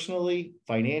personally,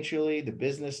 financially, the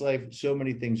business life. So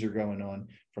many things are going on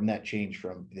from that change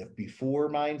from the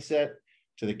before mindset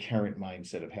to the current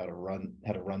mindset of how to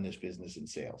run this business in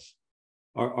sales.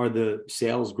 Are the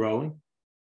sales growing?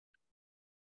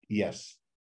 Yes.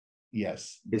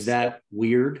 Is that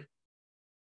weird?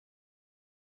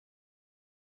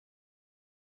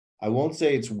 I won't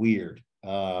say it's weird.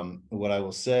 What I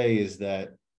will say is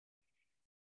that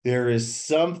there is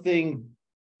something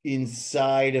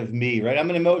inside of me, right? I'm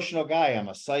an emotional guy. I'm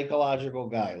a psychological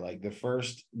guy. Like the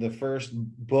first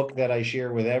book that I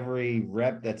share with every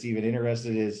rep that's even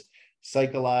interested is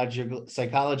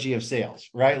Psychology of Sales,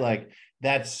 right? Like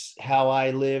that's how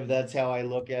I live. That's how I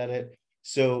look at it.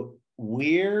 So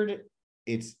weird,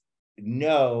 it's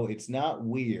not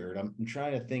weird. I'm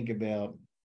trying to think about.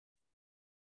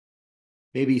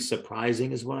 Maybe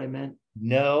surprising is what I meant.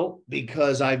 No,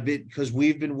 because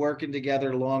we've been working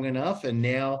together long enough, and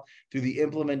now through the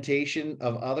implementation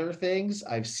of other things,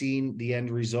 I've seen the end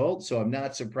result. So I'm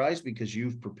not surprised, because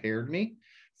you've prepared me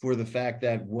for the fact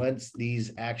that once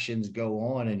these actions go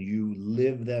on and you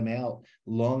live them out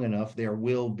long enough, there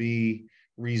will be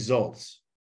results.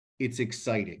 It's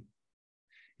exciting.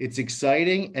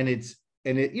 And it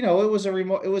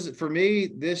was for me,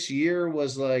 this year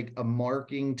was like a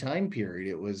marking time period.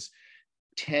 It was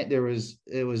 10 years.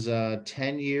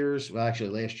 Well, actually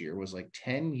last year was like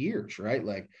 10 years, right?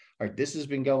 Like, all right, this has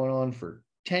been going on for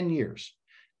 10 years.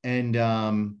 And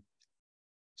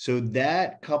so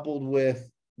that, coupled with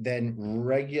then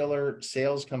regular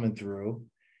sales coming through,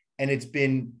 and it's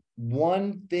been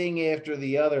one thing after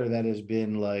the other that has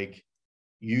been like,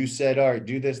 you said, all right,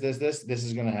 do this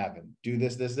is going to happen. Do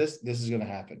this is going to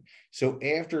happen. So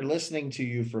after listening to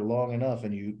you for long enough,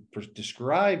 and you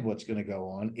describe what's going to go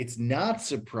on, it's not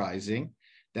surprising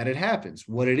that it happens.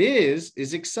 What it is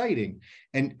exciting.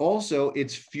 And also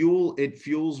it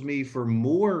fuels me for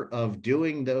more of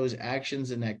doing those actions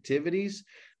and activities,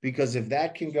 because if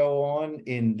that can go on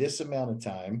in this amount of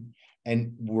time,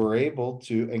 and we're able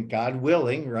to, and God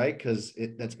willing, right? Because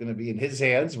that's going to be in His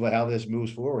hands, how this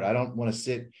moves forward. I don't want to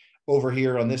sit over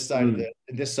here on this side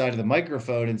of the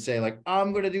microphone and say, like,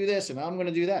 I'm going to do this and I'm going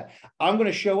to do that. I'm going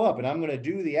to show up and I'm going to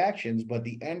do the actions, but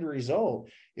the end result,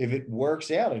 if it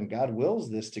works out and God wills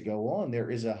this to go on,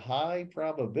 there is a high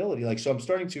probability. Like, so I'm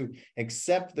starting to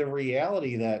accept the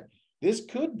reality that this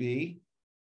could be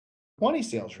 20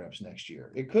 sales reps next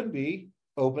year. It could be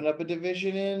open up a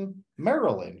division in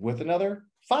Maryland with another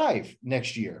 5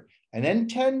 next year, and then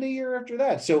 10 the year after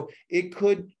that. So it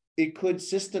could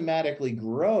systematically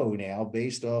grow now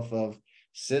based off of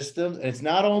systems. And it's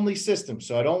not only systems.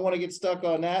 So I don't want to get stuck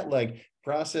on that, like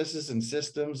processes and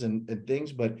systems and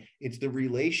things, but it's the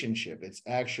relationship. It's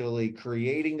actually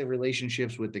creating the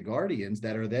relationships with the guardians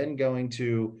that are then going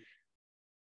to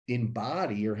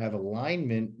embody or have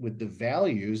alignment with the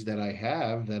values that I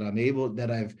have,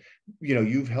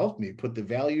 you've helped me put the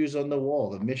values on the wall,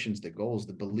 the missions, the goals,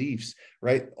 the beliefs,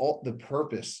 right? All the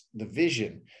purpose, the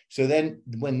vision. So then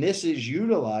when this is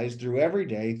utilized through every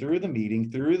day, through the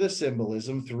meeting, through the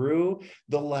symbolism, through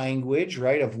the language,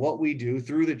 right, of what we do,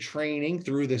 through the training,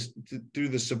 through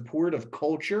the support of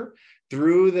culture,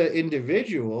 through the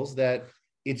individuals, that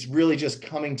it's really just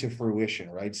coming to fruition,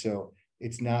 right? So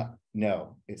it's not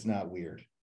weird.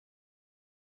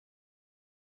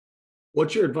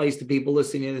 What's your advice to people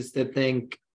listening to this that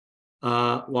think,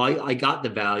 I got the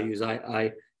values.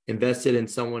 I invested in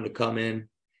someone to come in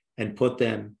and put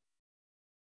them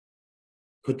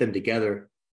together,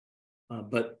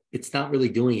 but it's not really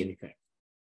doing anything.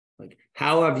 Like,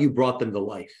 how have you brought them to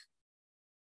life?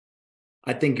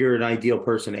 I think you're an ideal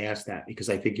person to ask that, because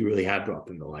I think you really have brought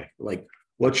them to life. Like,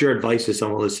 what's your advice to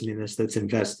someone listening to this that's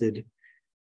invested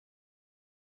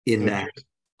in that?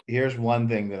 Here's one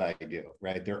thing that I do,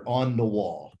 right? They're on the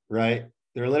wall, right?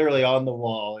 They're literally on the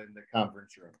wall in the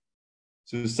conference room.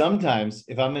 So sometimes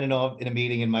if I'm in a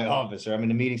meeting in my office, or I'm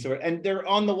in a meeting somewhere, and they're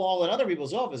on the wall in other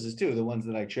people's offices too, the ones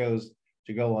that I chose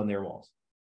to go on their walls,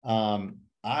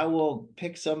 I will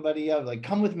pick somebody up, like,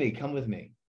 come with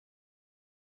me.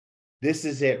 This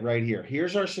is it right here.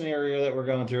 Here's our scenario that we're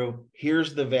going through.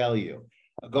 Here's the value.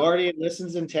 A guardian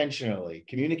listens intentionally,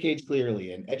 communicates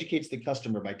clearly, and educates the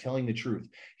customer by telling the truth.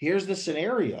 Here's the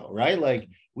scenario, right? Like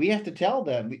we have to tell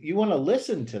them, you want to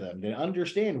listen to them to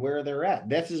understand where they're at.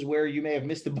 This is where you may have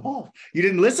missed the ball. You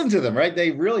didn't listen to them, right?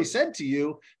 They really said to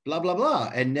you, blah, blah,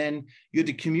 blah. And then you had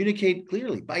to communicate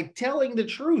clearly by telling the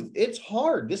truth. It's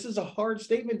hard. This is a hard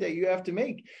statement that you have to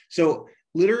make. So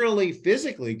literally,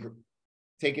 physically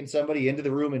taking somebody into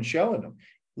the room and showing them.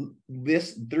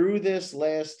 Through this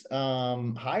last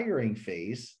hiring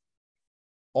phase,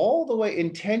 all the way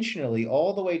intentionally,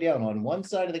 all the way down on one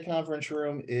side of the conference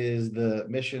room is the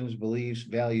missions, beliefs,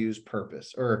 values,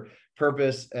 purpose,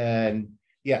 and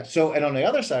yeah. So, and on the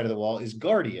other side of the wall is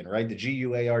Guardian, right? The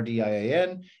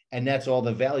GUARDIAN, and that's all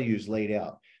the values laid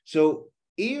out. So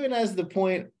even as the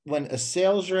point when a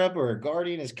sales rep or a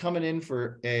Guardian is coming in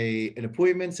for an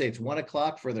appointment, say it's 1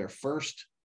 o'clock for their first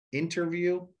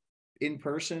interview in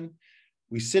person,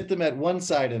 we sit them at one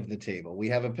side of the table. We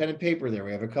have a pen and paper there.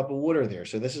 We have a cup of water there.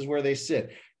 So this is where they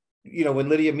sit. You know, when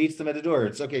Lydia meets them at the door,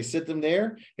 it's okay, sit them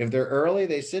there. If they're early,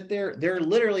 they sit there. They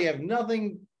literally have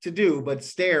nothing to do but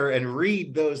stare and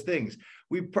read those things.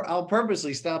 I'll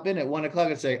purposely stop in at 1 o'clock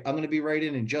and say, I'm going to be right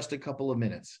in just a couple of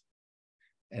minutes.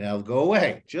 And I'll go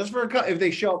away just for if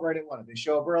they show up right at 1. If they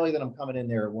show up early, then I'm coming in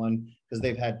there at 1 because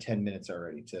they've had 10 minutes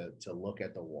already to look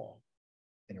at the wall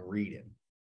and read it.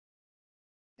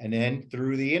 And then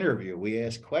through the interview, we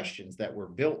ask questions that were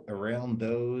built around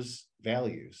those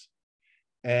values.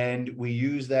 And we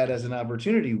use that as an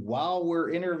opportunity while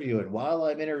we're interviewing, while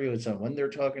I'm interviewing someone, when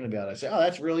they're talking about it, I say, oh,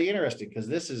 that's really interesting because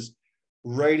this is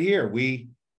right here. We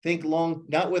think long,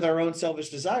 not with our own selfish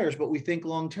desires, but we think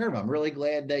long term. I'm really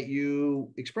glad that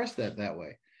you expressed that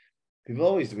way. People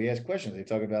always, we ask questions. They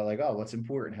talk about like, oh, what's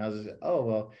important? How's it? Oh,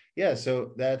 well, yeah.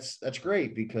 So that's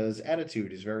great because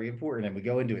attitude is very important, and we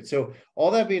go into it. So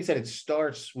all that being said, it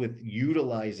starts with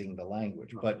utilizing the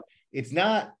language, but it's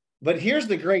not. But here's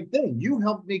the great thing: you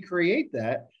helped me create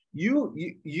that.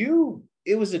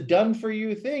 It was a done for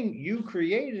you thing. You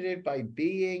created it by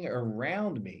being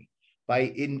around me,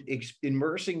 by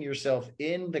immersing yourself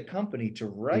in the company to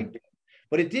write.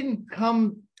 But it didn't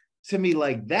come to me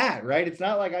like that, right? It's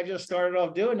not like I just started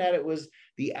off doing that. It was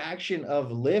the action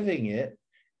of living it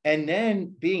and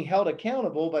then being held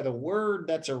accountable by the word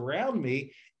that's around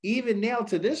me, even now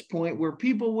to this point where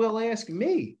people will ask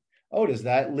me, oh, does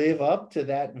that live up to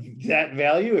that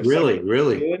value? If really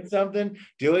doing something,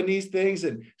 doing these things.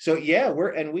 And so, yeah,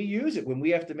 we use it when we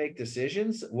have to make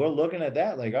decisions. We're looking at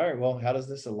that like, all right, well, how does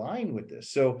this align with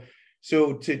this? So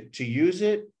to use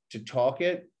it, to talk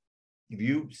it, if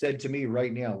you said to me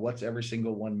right now, what's every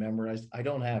single one memorized? I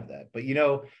don't have that. But,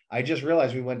 I just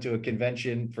realized we went to a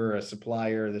convention for a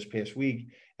supplier this past week,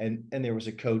 and there was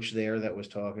a coach there that was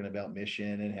talking about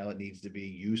mission and how it needs to be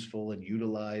useful and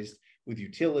utilized with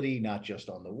utility, not just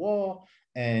on the wall.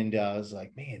 And I was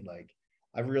like, man,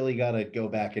 I really got to go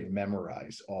back and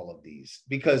memorize all of these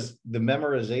because the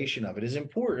memorization of it is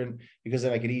important because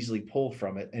then I could easily pull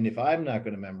from it. And if I'm not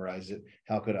going to memorize it,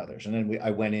 how could others? And then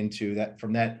I went into that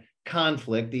from that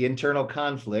conflict, the internal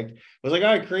conflict was like, all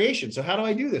right, creation. So how do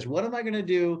I do this? What am I going to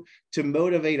do to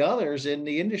motivate others in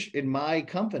the industry, in my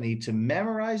company, to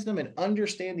memorize them and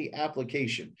understand the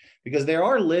application? Because they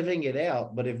are living it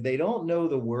out, but if they don't know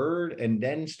the word and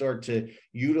then start to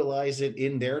utilize it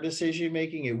in their decision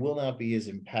making, it will not be as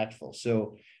impactful.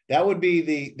 So that would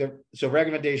be so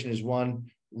recommendation is 1,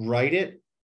 write it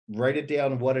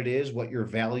down what it is, what your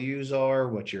values are,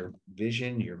 what your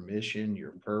vision, your mission,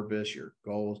 your purpose, your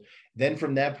goals. Then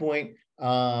from that point,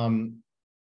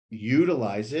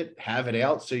 utilize it, have it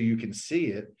out so you can see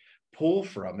it, pull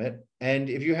from it. And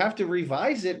if you have to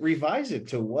revise it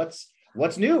to what's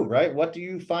new, right? What do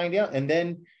you find out? And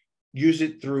then use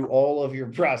it through all of your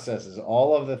processes,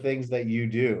 all of the things that you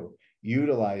do,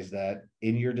 utilize that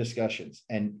in your discussions.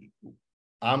 And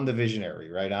I'm the visionary,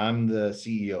 right? I'm the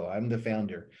CEO, I'm the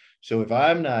founder. So if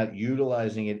I'm not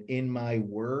utilizing it in my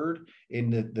word,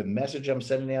 in the message I'm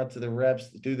sending out to the reps,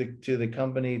 to the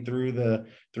company,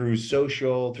 through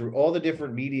social, through all the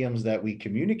different mediums that we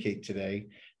communicate today,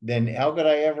 then how could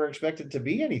I ever expect it to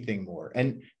be anything more?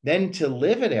 And then to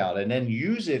live it out and then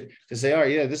use it to say, all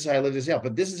right, yeah, this is how I live this out.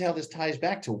 But this is how this ties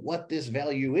back to what this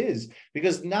value is,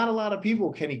 because not a lot of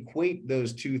people can equate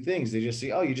those two things. They just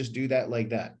say, oh, you just do that like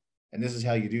that. And this is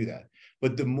how you do that.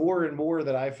 But the more and more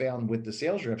that I found with the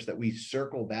sales reps that we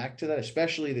circle back to that,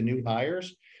 especially the new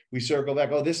hires, we circle back,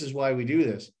 oh, this is why we do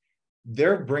this.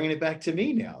 They're bringing it back to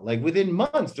me now. Like within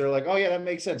months, they're like, oh yeah, that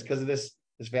makes sense because of this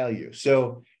value.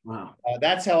 So wow,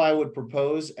 that's how I would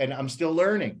propose. And I'm still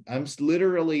learning. I'm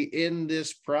literally in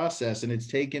this process and it's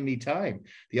taken me time.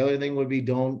 The other thing would be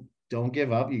don't Don't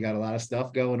give up. You got a lot of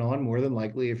stuff going on, more than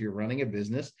likely, if you're running a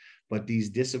business, but these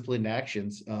disciplined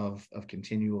actions of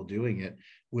continual doing it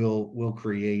will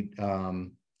create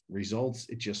results.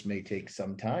 It just may take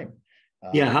some time.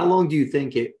 Yeah. How long do you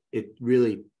think it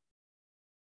really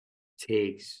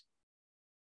takes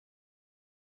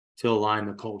to align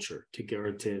the culture to get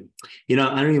it to, I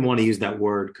don't even want to use that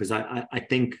word, because I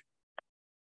think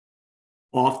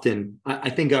often I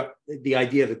think the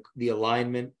idea of the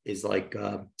alignment is like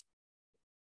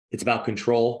it's about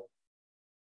control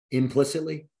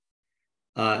implicitly.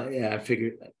 I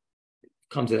figured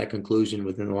come to that conclusion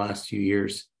within the last few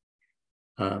years.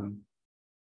 And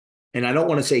I don't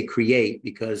want to say create,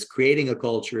 because creating a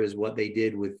culture is what they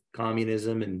did with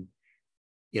communism, and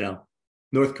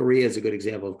North Korea is a good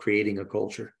example of creating a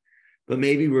culture, but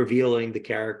maybe revealing the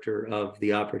character of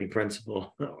the operating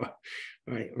principle,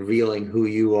 right? Revealing who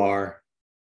you are,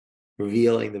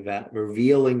 revealing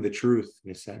the truth,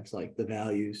 in a sense, like the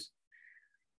values.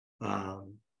 I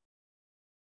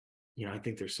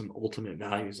think there's some ultimate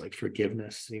values, like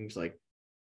forgiveness seems like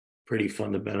pretty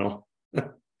fundamental.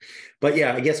 But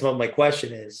yeah, I guess my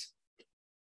question is,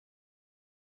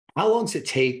 how long do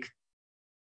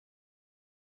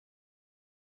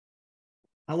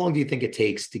you think it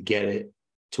takes to get it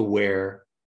to where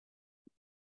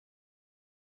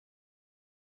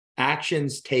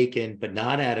actions taken, but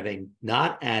not out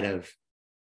of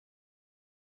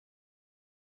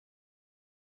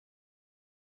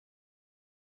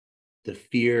the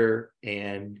fear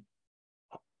and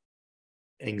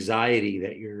anxiety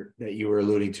that you were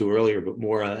alluding to earlier, but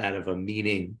more out of a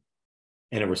meaning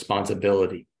and a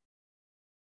responsibility?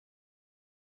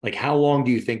 Like, how long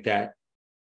do you think that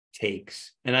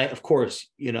takes? And of course,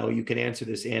 you can answer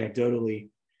this anecdotally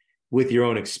with your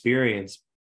own experience,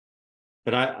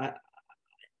 but I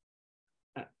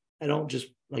don't just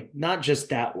like, not just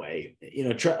that way,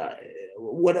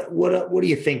 what do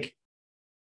you think?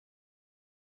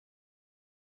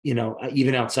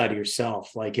 Even outside of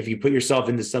yourself, like if you put yourself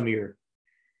into some of your,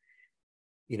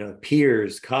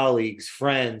 peers, colleagues,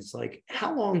 friends, like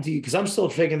how long do you, because I'm still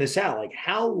figuring this out, like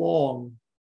how long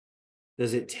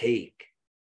does it take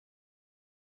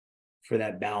for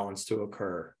that balance to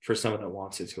occur for someone that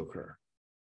wants it to occur?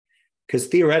 Because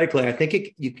theoretically, I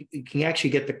think you can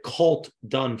actually get the cult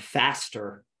done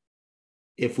faster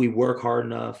if we work hard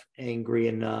enough, angry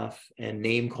enough, and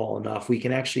name call enough. We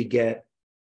can actually get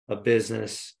a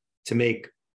business to make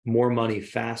more money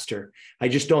faster. I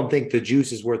just don't think the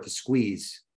juice is worth the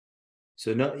squeeze.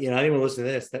 So no, anyone listen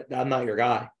to this, I'm not your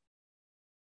guy.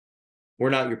 We're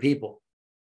not your people.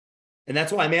 And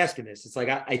that's why I'm asking this. It's like,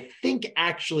 I think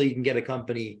actually you can get a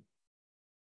company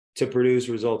to produce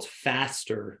results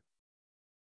faster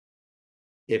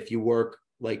if you work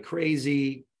like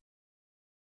crazy.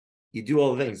 You do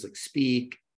all the things like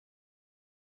speak,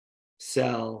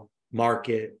 sell,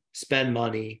 market, spend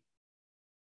money,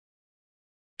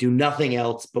 do nothing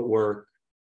else but work,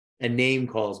 and name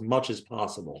call as much as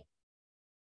possible.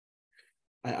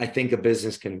 I think a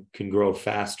business can grow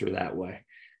faster that way.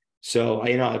 So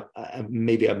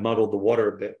maybe I muddled the water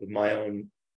a bit with my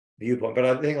own viewpoint, but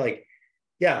I think like,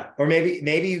 yeah, or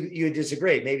maybe you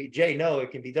disagree. Maybe Jay, no, it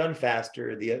can be done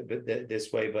faster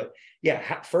this way. But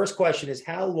yeah, first question is,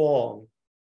 how long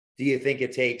do you think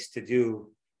it takes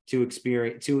to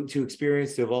experience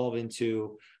to evolve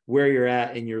into where you're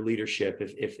at in your leadership?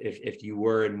 If you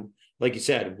were in, like you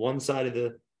said, one side of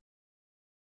the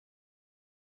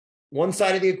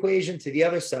equation to the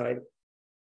other side,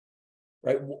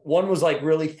 right? One was like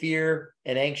really fear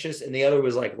and anxious, and the other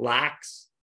was like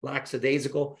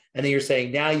lackadaisical. And then you're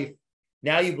saying now you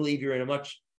believe you're in a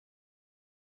much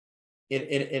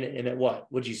in a what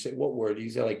would you say? What word? You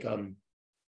say like a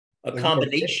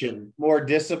combination. More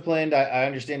disciplined. I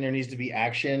understand there needs to be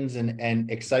actions and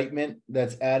excitement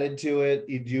that's added to it.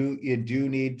 You do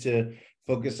need to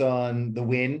focus on the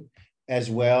win as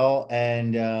well,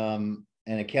 and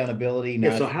accountability.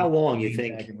 Yeah, so how long you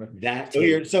think that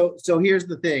takes? So here's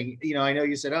the thing. I know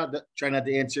you said, try not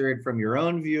to answer it from your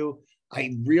own view.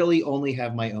 I really only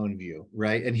have my own view,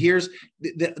 right? And here's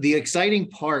the exciting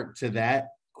part to that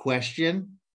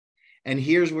question. And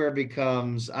here's where it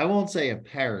becomes, I won't say a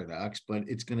paradox, but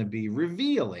it's going to be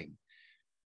revealing.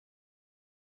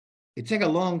 It took a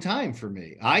long time for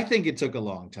me. I think it took a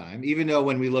long time, even though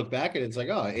when we look back at it, it's like,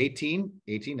 18,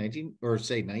 19, or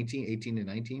say 19, 18 to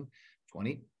 19,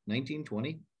 20, 19,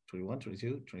 20, 21,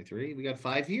 22, 23. We got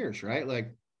 5 years, right?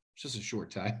 Like, it's just a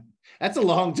short time. That's a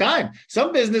long time.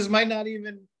 Some business might not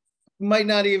even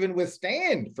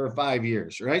withstand for 5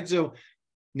 years, right? So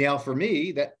now for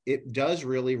me, that it does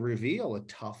really reveal a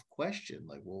tough question.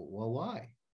 Like, well,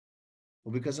 why?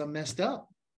 Well, because I'm messed up.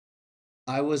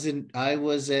 I was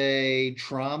a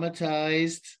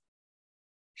traumatized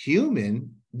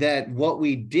human that what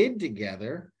we did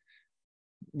together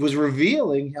was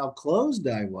revealing how closed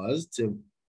I was to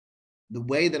the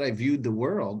way that I viewed the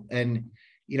world. And,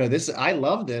 this, I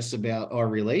love this about our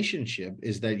relationship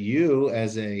is that you,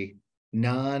 as a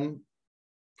non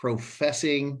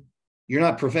professing, you're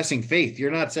not professing faith.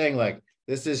 You're not saying like,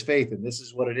 this is faith and this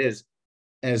is what it is.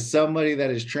 As somebody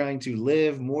that is trying to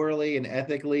live morally and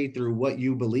ethically through what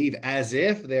you believe as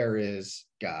if there is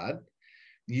God,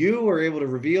 you were able to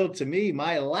reveal to me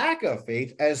my lack of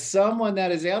faith as someone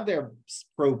that is out there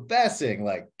professing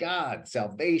like God,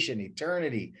 salvation,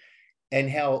 eternity, and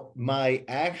how my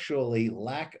actually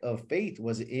lack of faith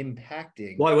was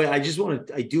impacting. Well, wait, I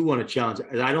do want to challenge.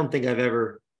 I don't think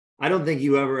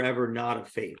you ever not a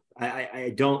faith.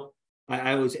 I don't,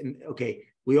 I was, okay,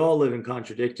 we all live in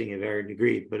contradicting in varying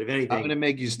degree, but if anything, I'm going to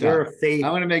make you stop. you're a faith.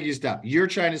 I'm going to make you stop. You're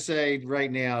trying to say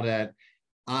right now that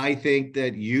I think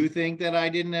that you think that I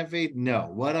didn't have faith. No,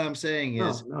 what I'm saying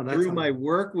is through my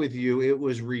work with you, it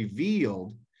was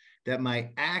revealed that my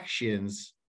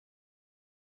actions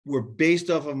were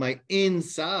based off of my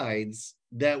insides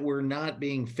that were not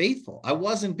being faithful. I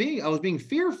was being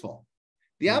fearful,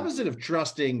 the opposite of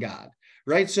trusting God,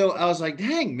 right? So I was like,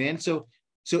 dang, man. So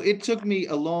it took me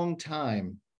a long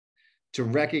time to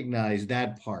recognize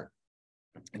that part.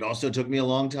 It also took me a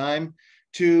long time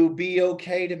to be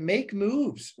okay to make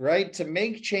moves, right? To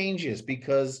make changes,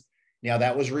 because now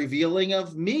that was revealing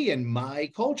of me and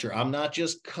my culture. I'm not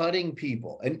just cutting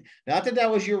people. And not that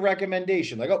was your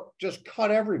recommendation, like, oh, just cut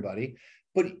everybody.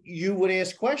 But you would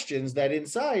ask questions that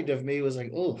inside of me was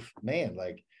like, oh, man,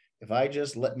 like if I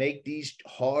just make these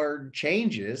hard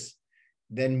changes,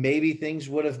 then maybe things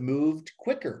would have moved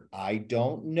quicker. I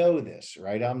don't know this,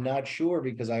 right? I'm not sure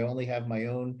because I only have my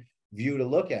own view to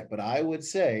look at. But I would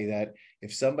say that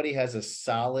if somebody has a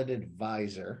solid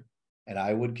advisor, and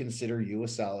I would consider you a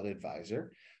solid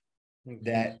advisor,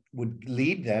 that would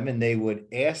lead them and they would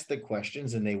ask the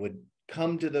questions and they would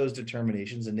come to those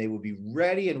determinations and they would be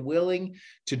ready and willing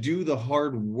to do the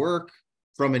hard work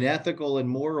from an ethical and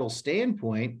moral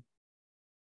standpoint,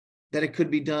 that it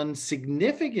could be done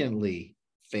significantly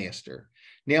faster.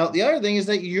 Now, the other thing is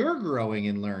that you're growing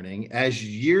and learning as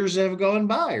years have gone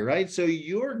by, right? So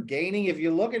you're gaining, if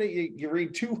you look at it, you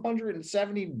read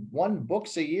 271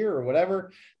 books a year or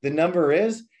whatever the number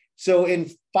is. So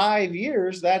in 5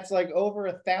 years, that's like over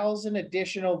 1,000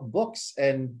 additional books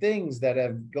and things that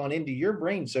have gone into your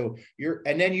brain. So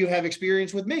and then you have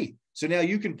experience with me. So now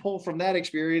you can pull from that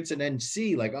experience and then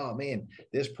see like, oh man,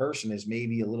 this person is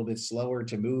maybe a little bit slower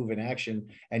to move in action.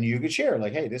 And you could share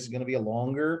like, hey, this is going to be a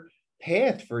longer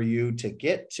path for you to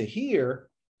get to here.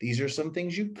 These are some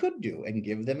things you could do, and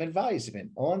give them advisement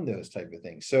on those type of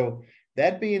things. So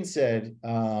that being said,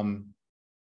 I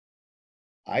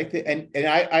think, and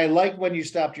I like when you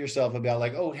stopped yourself about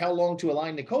like, oh, how long to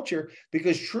align the culture,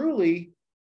 because truly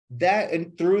that,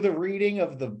 and through the reading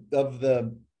of the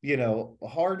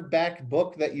hardback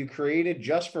book that you created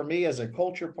just for me as a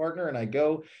culture partner, and I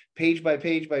go page by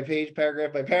page by page,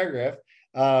 paragraph by paragraph.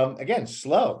 Again,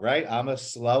 slow, right? I'm a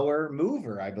slower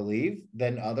mover, I believe,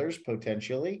 than others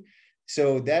potentially.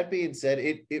 So that being said,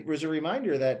 it was a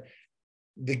reminder that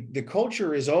the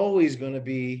culture is always going to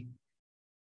be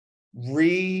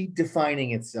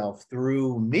redefining itself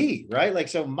through me, right? Like,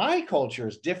 so my culture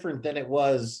is different than it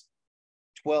was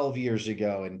 12 years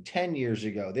ago and 10 years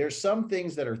ago. There's some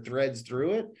things that are threads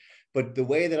through it, but the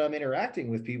way that I'm interacting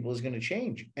with people is going to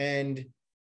change. And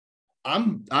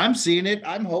I'm seeing it.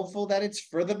 I'm hopeful that it's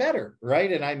for the better,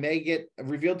 right? And I may get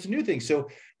revealed to new things. So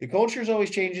the culture is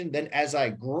always changing. Then as I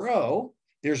grow,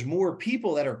 there's more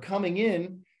people that are coming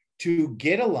in to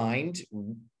get aligned,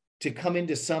 to come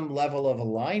into some level of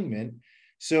alignment.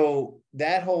 So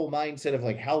that whole mindset of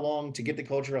like, how long to get the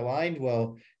culture aligned?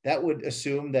 Well, that would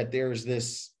assume that there's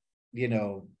this,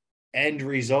 end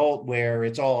result where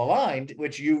it's all aligned,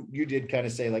 which you did kind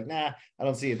of say like, nah, I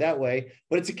don't see it that way.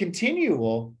 But it's a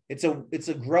continual, it's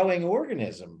a growing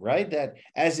organism, right? That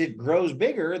as it grows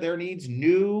bigger, there needs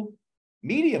new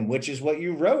medium, which is what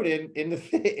you wrote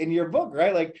in your book,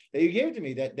 right? Like that you gave to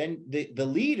me, that then the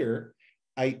leader,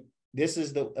 I'm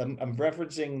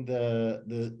referencing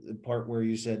the part where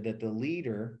you said that the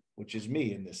leader, which is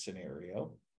me in this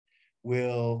scenario,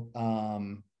 will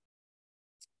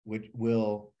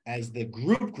as the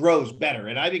group grows better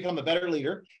and I become a better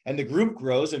leader and the group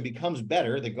grows and becomes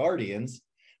better, the guardians,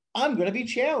 I'm going to be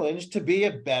challenged to be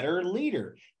a better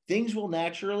leader. things will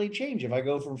naturally change. If I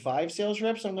go from 5 sales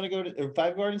reps, I'm going to go to, or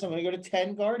 5 guardians, I'm going to go to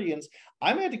 10 guardians.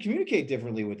 I might have to communicate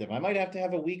differently with them. I might have to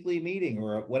have a weekly meeting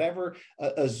or whatever,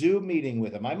 a Zoom meeting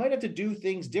with them. I might have to do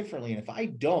things differently. And if I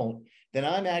don't, then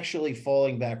I'm actually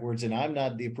falling backwards and I'm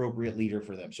not the appropriate leader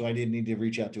for them. So I didn't need to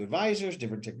reach out to advisors,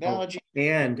 different technology.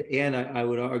 And I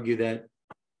would argue that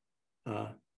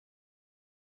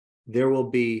there will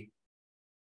be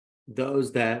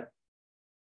those that,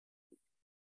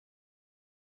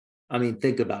 I mean,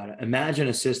 think about it. Imagine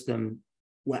a system.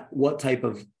 What type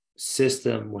of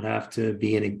system would have to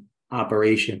be in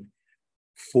operation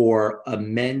for a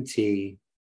mentee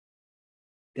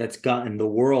that's gotten the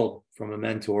world from a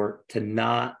mentor to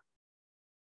not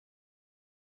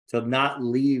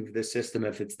leave the system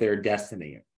if it's their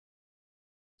destiny?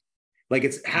 Like,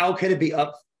 it's, how could it be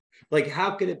up? Like,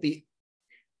 how could it be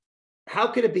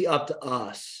up to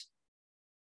us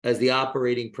as the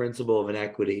operating principle of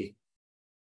inequity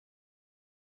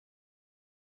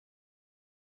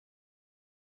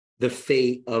the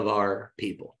fate of our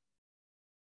people?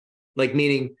 Like,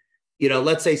 meaning,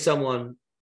 let's say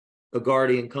a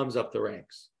guardian comes up the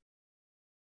ranks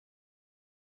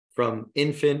from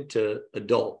infant to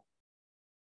adult,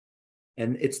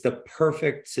 and it's the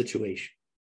perfect situation.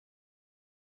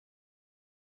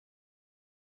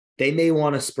 They may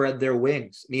want to spread their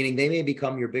wings, meaning they may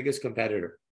become your biggest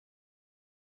competitor.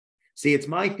 See, it's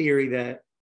my theory that,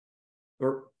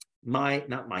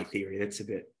 not my theory, that's a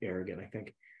bit arrogant, I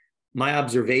think. My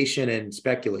observation and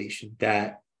speculation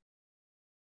that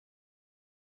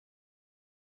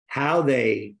how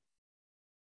they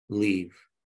leave,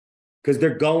 because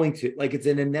they're going to, like, it's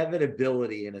an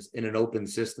inevitability in an open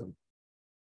system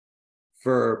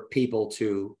for people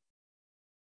to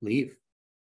leave,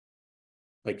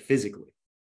 like, physically.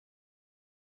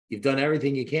 You've done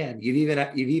everything you can. You've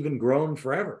even grown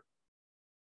forever.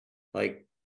 Like,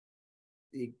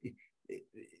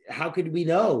 how could we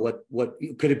know what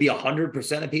could it be?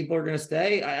 100% of people are going to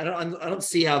stay? I don't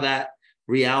see how that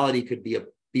reality could be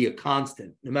a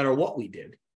constant, no matter what we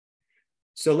did.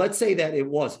 So let's say that it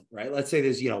wasn't, right? Let's say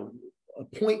there's, a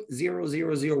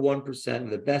 0.0001% of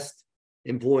the best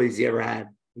employees you ever had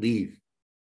leave.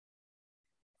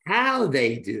 How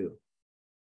they do,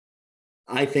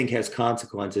 I think, has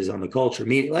consequences on the culture.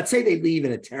 Meaning, let's say they leave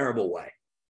in a terrible way,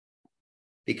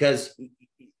 because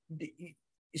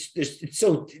it's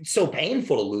so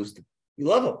painful to lose them. You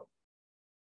love them.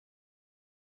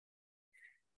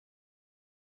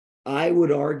 I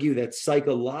would argue that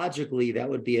psychologically that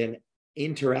would be an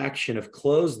interaction of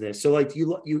closeness. So, like,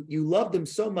 you love them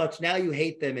so much, now you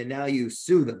hate them, and now you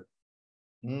sue them.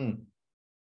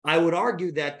 I would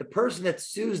argue that the person that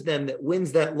sues them, that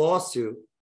wins that lawsuit,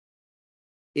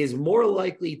 is more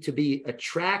likely to be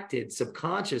attracted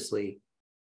subconsciously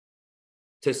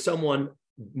to someone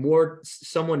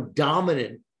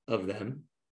dominant of them.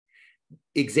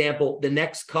 Example, the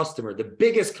next customer, the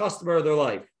biggest customer of their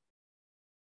life,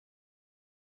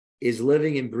 is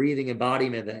living and breathing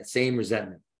embodiment of that same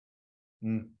resentment.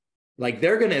 Like,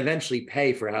 they're going to eventually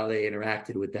pay for how they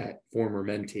interacted with that former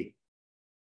mentee.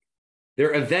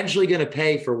 They're eventually going to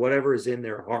pay for whatever is in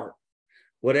their heart,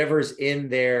 whatever's in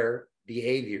their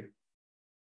behavior.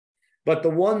 But the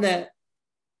one that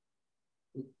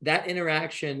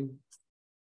interaction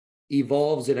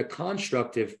evolves in a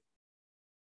constructive,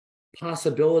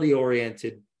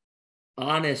 possibility-oriented,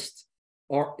 honest,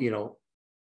 or,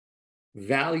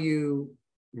 value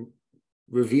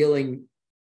revealing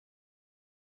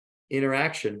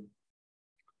interaction,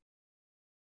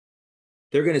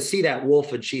 they're going to see that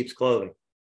wolf in sheep's clothing.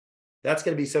 That's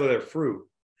going to be some of their fruit.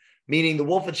 Meaning, the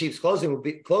wolf in sheep's clothing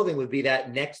would be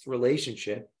that next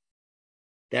relationship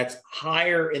that's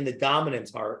higher in the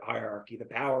dominance hierarchy, the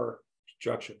power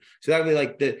structure. So that would be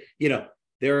like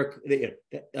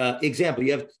example,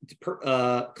 you have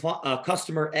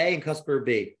customer A and customer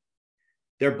B.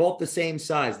 They're both the same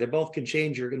size. They both can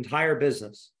change your entire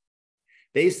business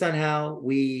based on how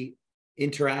we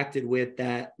interacted with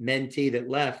that mentee that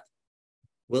left.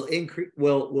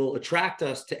 Will attract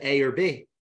us to A or B.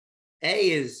 A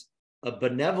is a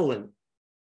benevolent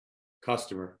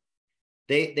customer.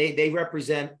 They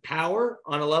represent power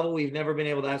on a level we've never been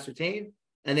able to ascertain,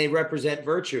 and they represent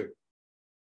virtue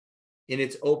in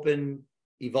its open,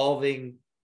 evolving,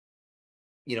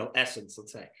 essence,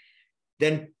 let's say.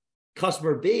 Then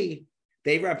customer B,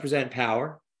 they represent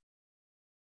power,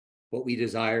 what we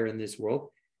desire in this world.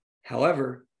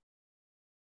 However,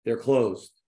 they're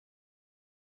closed,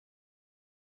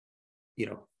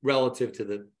 relative to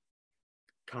the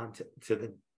content,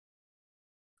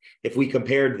 if we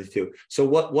compared the two. So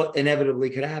what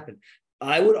inevitably could happen?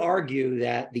 I would argue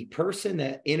that the person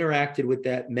that interacted with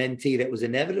that mentee that was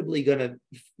inevitably going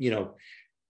to,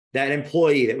 that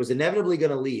employee that was inevitably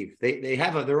going to leave, they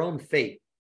have their own fate.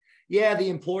 Yeah, the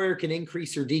employer can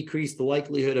increase or decrease the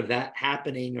likelihood of that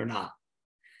happening or not.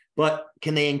 But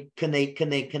can they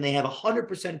have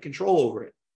 100% control over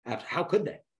it? How could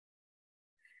they?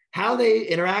 How they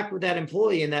interact with that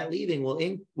employee and that leaving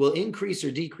will increase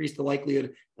or decrease the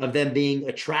likelihood of them being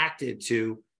attracted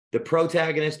to the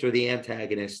protagonist or the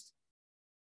antagonist,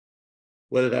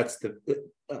 whether that's the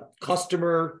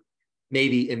customer,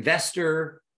 maybe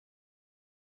investor,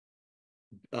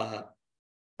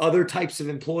 other types of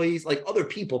employees, like other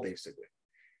people, basically.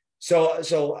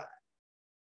 So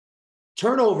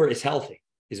turnover is healthy,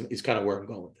 is kind of where I'm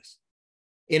going with this.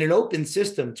 In an open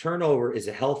system, turnover is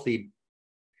healthy,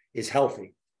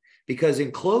 because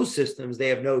in closed systems, they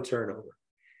have no turnover.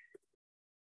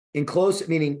 In closed,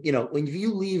 meaning, when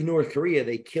you leave North Korea,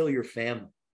 they kill your family.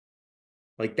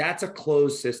 Like, that's a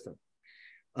closed system.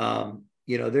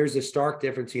 There's a stark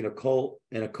difference between a cult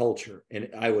and a culture, and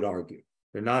I would argue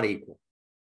they're not equal.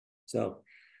 So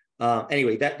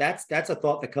anyway, that's a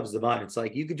thought that comes to mind. It's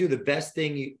like, you could do the best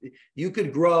thing, you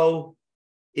could grow.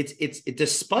 It's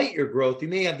despite your growth, you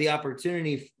may have the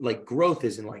opportunity, like, growth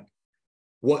isn't like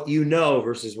what you know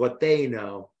versus what they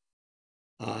know.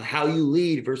 How you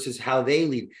lead versus how they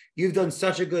lead. You've done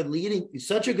such a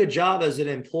good job as an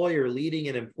employer leading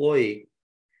an employee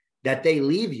that they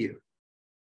leave you.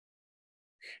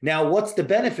 Now, what's the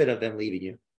benefit of them leaving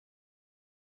you?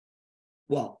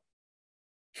 Well,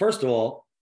 first of all,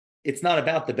 it's not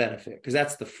about the benefit, because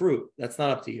that's the fruit. That's not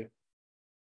up to you.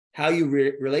 How you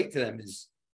relate to them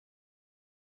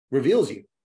reveals you.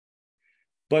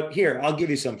 But here, I'll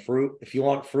give you some fruit. If you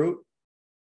want fruit,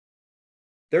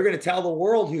 they're going to tell the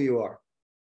world who you are.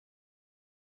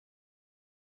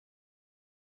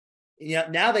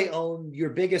 Now they own your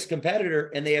biggest competitor,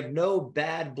 and they have no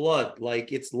bad blood.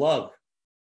 Like, it's love.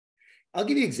 I'll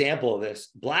give you an example of this.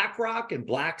 BlackRock and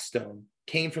Blackstone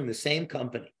came from the same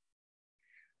company.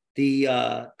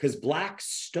 Because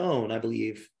Blackstone, I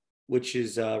believe, which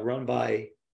is run by,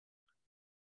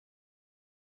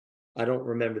 I don't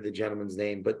remember the gentleman's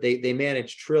name, but they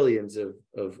manage trillions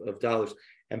of dollars.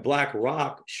 And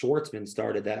BlackRock, Schwartzman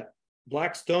started that.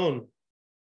 Blackstone,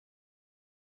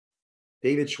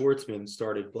 David Schwartzman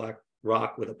started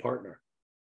BlackRock with a partner.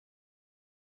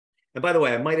 And by the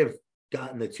way, I might have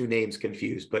gotten the two names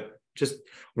confused, but just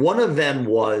one of them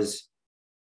was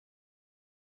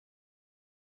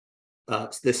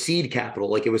the seed capital,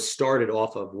 like it was started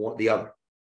off of the other.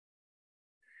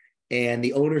 And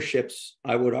the ownerships,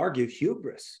 I would argue,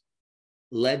 hubris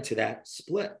led to that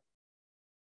split.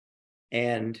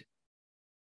 And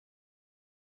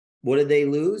what did they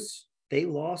lose? They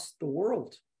lost the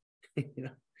world.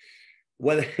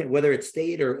 Whether it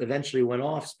stayed or eventually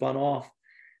spun off,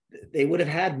 they would have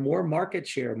had more market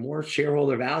share, more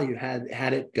shareholder value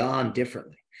had it gone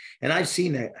differently. And I've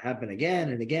seen that happen again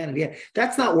and again and again.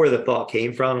 That's not where the thought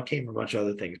came from. It came from a bunch of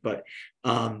other things. But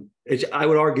I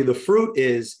would argue the fruit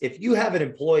is, if you have an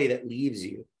employee that leaves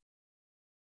you,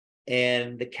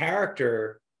 and the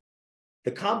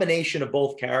combination of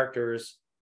both characters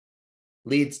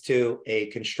leads to a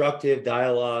constructive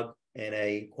dialogue and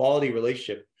a quality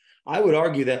relationship, I would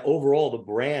argue that overall the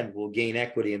brand will gain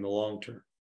equity in the long term.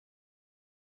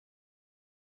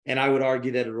 And I would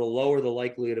argue that it will lower the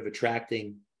likelihood of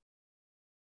attracting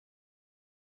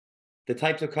the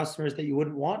types of customers that you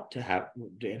wouldn't want to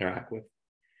interact with,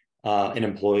 and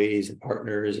employees and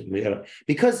partners.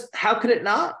 Because how could it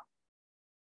not?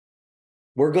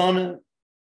 We're going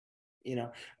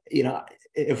to,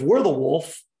 if we're the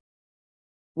wolf,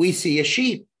 we see a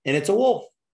sheep and it's a wolf.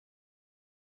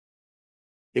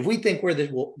 If we think we're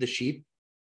the sheep,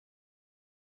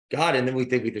 God, and then we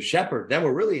think we're the shepherd, then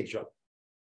we're really in trouble.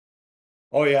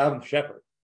 Oh yeah, I'm a shepherd.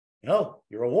 No,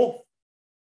 you're a wolf.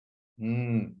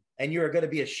 And you're going to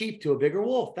be a sheep to a bigger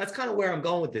wolf. That's kind of where I'm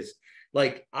going with this.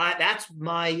 Like, that's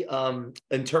my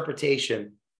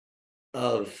interpretation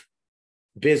of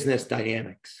business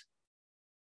dynamics.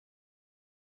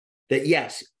 That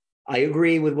yes, I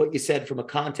agree with what you said from a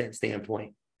content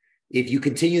standpoint. If you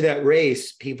continue that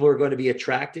race, people are going to be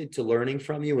attracted to learning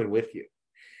from you and with you.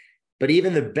 But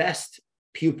even the best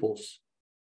pupils,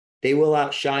 they will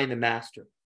outshine the master.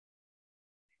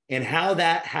 And how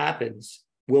that happens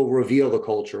will reveal the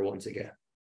culture once again.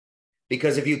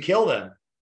 Because if you kill them,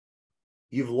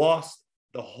 you've lost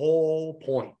the whole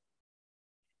point.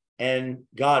 And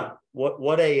God,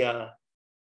 what a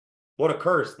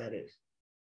curse that is.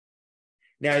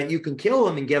 Now, you can kill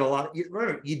them and get a lot.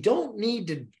 Remember, you don't need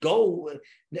to go.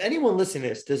 Anyone listening to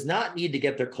this does not need to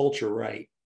get their culture right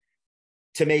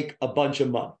to make a bunch of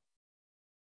money.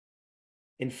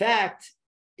 In fact,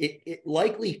 it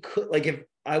likely could, like, if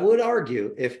I would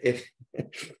argue, if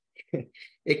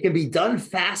it can be done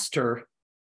faster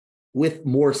with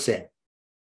more sin.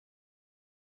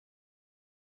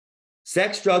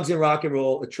 Sex, drugs, and rock and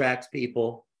roll attracts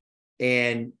people,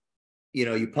 and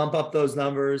you pump up those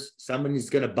numbers. Somebody's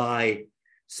going to buy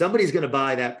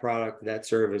that product, that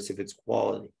service, if it's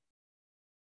quality.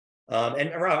 And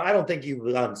I don't think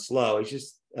you've gone slow. It's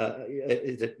just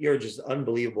you're just an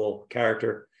unbelievable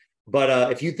character.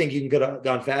 But if you think you can get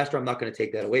gone faster, I'm not going to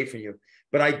take that away from you.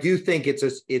 But I do think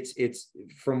it's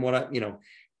from what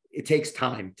it takes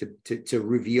time to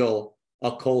reveal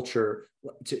a culture,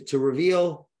 to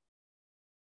reveal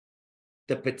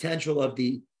the potential of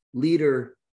the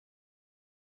leader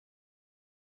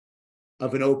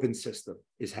of an open system,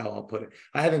 is how I'll put it.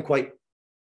 I haven't quite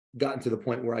gotten to the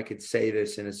point where I could say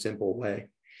this in a simple way.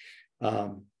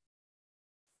 And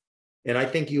I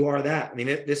think you are that. I mean,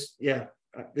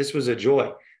 this was a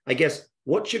joy. I guess,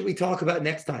 what should we talk about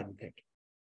next time, you think?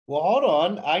 Well, hold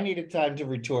on. I needed time to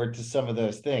retort to some of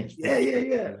those things.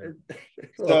 Yeah.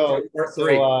 So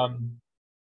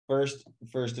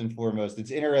first and foremost,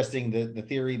 it's interesting the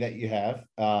theory that you have,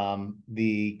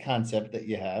 the concept that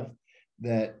you have,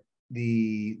 that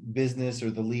the business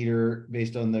or the leader,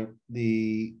 based on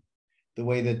the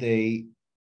way that they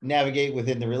navigate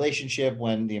within the relationship,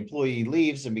 when the employee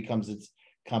leaves and becomes its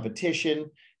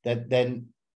competition, that then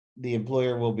the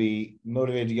employer will be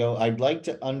motivated to go. I'd like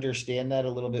to understand that a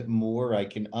little bit more. I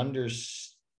think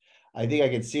I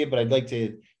can see it, but I'd like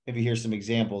to maybe hear some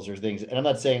examples or things. And I'm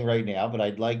not saying right now, but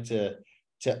I'd like to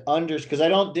because I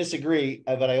don't disagree,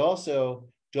 but I also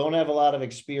don't have a lot of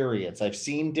experience. I've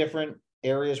seen different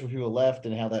areas where people left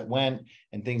and how that went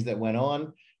and things that went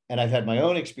on. And I've had my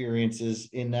own experiences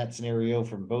in that scenario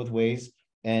from both ways.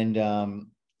 And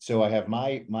so I have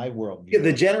my worldview. Yeah,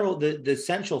 the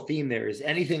central theme there is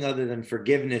anything other than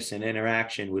forgiveness and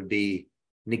interaction would be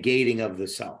negating of the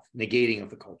self, negating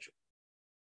of the culture.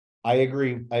 I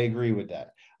agree with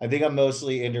that. I think I'm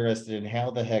mostly interested in how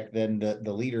the heck then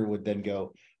the leader would then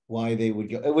go, why they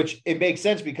would go, which it makes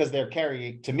sense because they're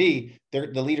carrying, to me,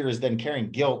 the leader is then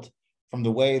carrying guilt from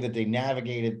the way that they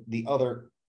navigated the other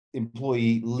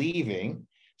employee leaving.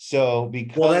 So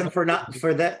because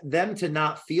them to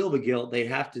not feel the guilt, they'd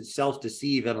have to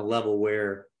self-deceive at a level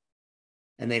where,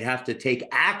 and they'd have to take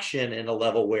action in a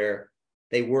level where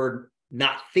they were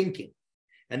not thinking.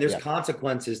 And there's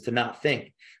consequences to not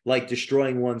think, like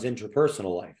destroying one's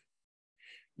interpersonal life,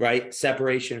 right?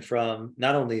 Separation from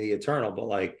not only the eternal, but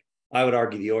like I would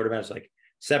argue the order matters, like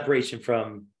separation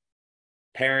from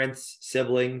parents,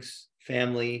 siblings,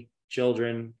 family,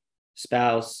 children,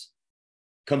 spouse,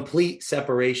 complete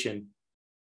separation.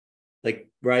 Like,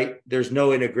 right? There's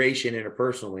no integration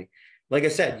interpersonally. Like I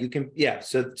said, you can,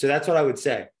 so that's what I would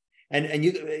say. And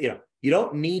you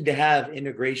don't need to have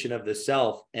integration of the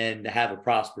self and to have a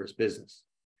prosperous business.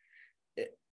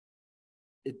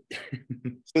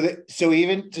 So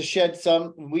even to shed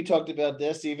some, we talked about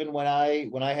this, even when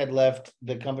I had left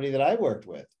the company that I worked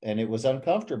with and it was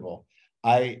uncomfortable,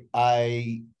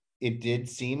 it did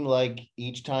seem like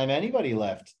each time anybody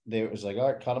left, there was like,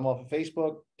 all right, cut them off of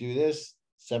Facebook, do this,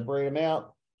 separate them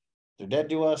out. They're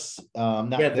dead to us.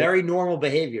 Very normal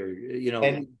behavior,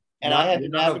 and I had to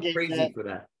navigate crazy for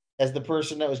that. As the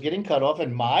person that was getting cut off,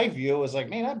 and my view was like,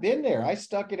 man, I've been there. I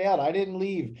stuck it out. I didn't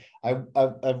leave. I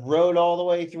rode all the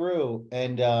way through,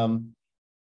 and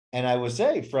I would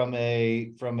say from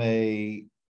a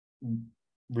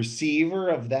receiver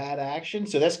of that action.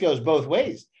 So this goes both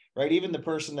ways, right? Even the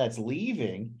person that's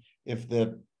leaving, if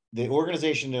the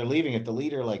organization they're leaving, if the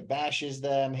leader like bashes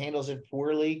them, handles it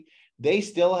poorly, they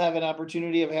still have an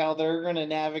opportunity of how they're going to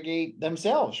navigate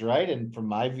themselves, right? And from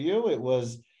my view, it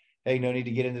was, hey, no need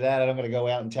to get into that. I'm going to go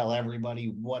out and tell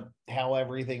everybody how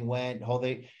everything went.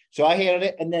 So I handled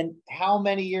it. And then how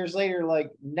many years later, like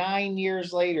 9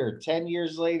 years later, 10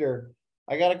 years later,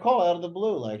 I got a call out of the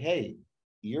blue, like, hey,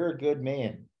 you're a good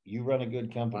man. You run a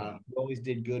good company. Wow. You always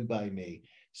did good by me.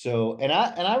 So, and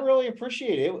I really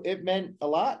appreciate it. It meant a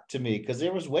lot to me because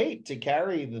there was weight to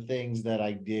carry the things that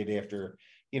I did after,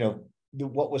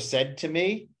 what was said to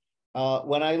me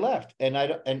when I left. And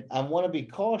I want to be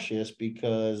cautious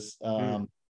because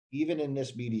even in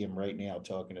this medium right now,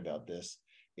 talking about this,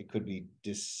 it could be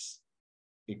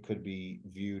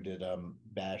viewed that I'm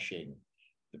bashing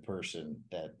the person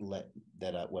that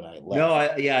when I left. No,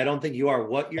 I don't think you are.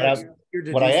 What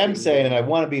I am saying, and I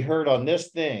want to be heard on this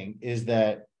thing, is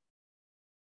that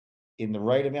in the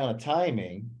right amount of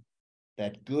timing,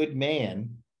 that good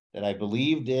man that I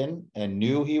believed in and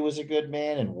knew he was a good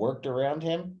man and worked around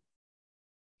him,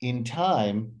 in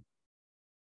time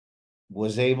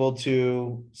was able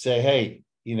to say, hey,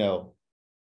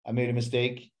 I made a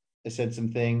mistake. I said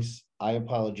some things. I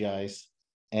apologize.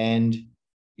 And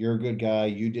you're a good guy.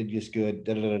 You did just good.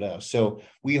 Da, da, da, da. So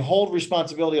we hold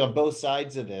responsibility on both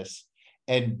sides of this.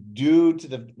 And due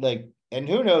to and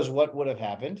who knows what would have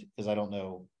happened, because I don't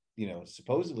know,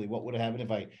 supposedly what would have happened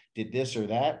if I did this or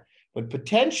that. But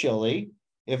potentially,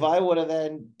 if I would have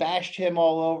then bashed him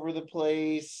all over the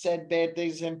place, said bad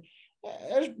things to him,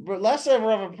 there's less of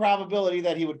a probability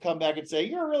that he would come back and say,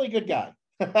 you're a really good guy.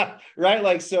 Right?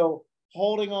 Like, so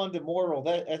holding on to moral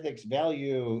ethics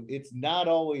value, it's not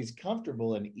always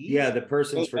comfortable and easy. Yeah, the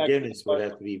person's forgiveness would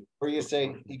have to be where you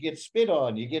say you get spit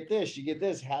on, you get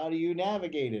this. How do you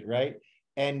navigate it, right?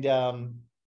 And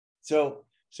so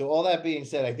all that being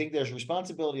said, I think there's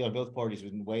responsibility on both parties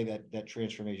in the way that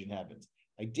transformation happens.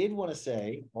 I did want to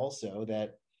say also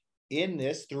that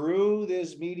through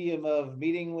this medium of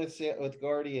meeting with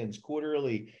guardians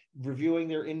quarterly, reviewing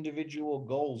their individual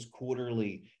goals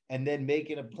quarterly, and then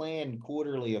making a plan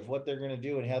quarterly of what they're going to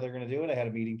do and how they're going to do it. I had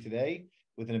a meeting today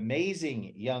with an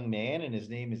amazing young man, and his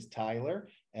name is Tyler.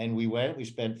 And we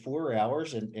spent 4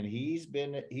 hours, and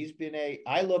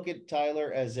I look at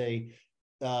Tyler as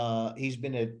he's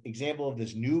been an example of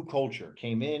this new culture.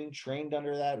 Came in, trained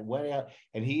under that, went out,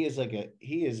 and he is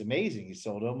amazing. He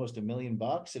sold almost $1 million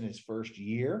in his first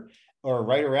year, or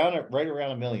right around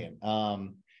 $1 million.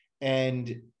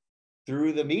 And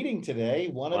through the meeting today,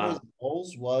 one of his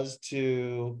goals was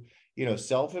to,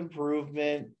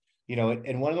 self-improvement,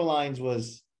 and one of the lines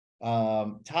was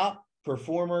top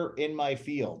performer in my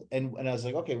field. And I was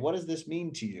like, okay, what does this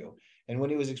mean to you? And when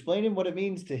he was explaining what it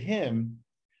means to him,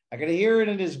 I could hear it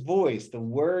in his voice, the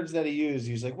words that he used.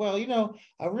 He was like, well,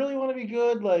 I really want to be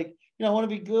good. Like, I want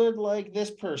to be good like this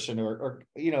person or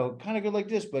kind of good like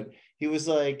this. But he was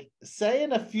like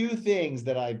saying a few things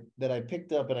that I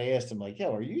picked up, and I asked him like,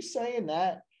 yo, are you saying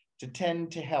that to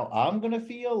tend to how I'm going to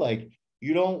feel? Like,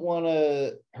 you don't want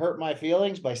to hurt my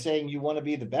feelings by saying you want to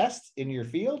be the best in your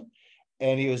field?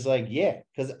 And he was like, yeah,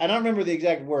 because I don't remember the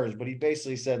exact words, but he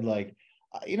basically said like,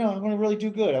 I want to really do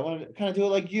good. I want to kind of do it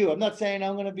like you. I'm not saying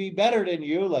I'm going to be better than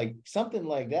you, like something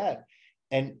like that.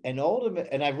 And ultimately,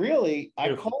 and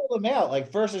I called him out.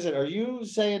 Like, first I said, are you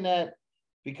saying that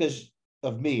because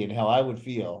of me and how I would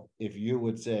feel if you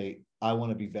would say, I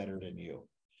want to be better than you?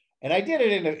 And I did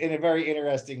it in a very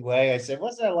interesting way. I said,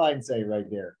 what's that line say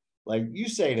right there? Like, you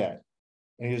say that.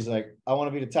 And he was like, I want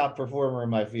to be the top performer in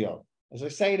my field. I was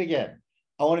like, say it again.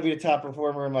 I want to be the top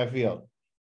performer in my field.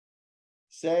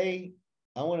 Say,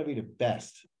 I want to be the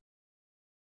best.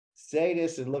 Say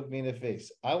this and look me in the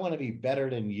face. I want to be better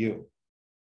than you.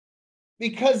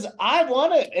 Because I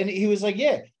want to. And he was like,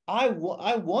 yeah, I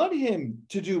want him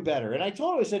to do better. And I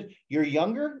told him, I said, you're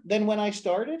younger than when I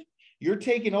started. You're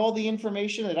taking all the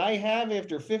information that I have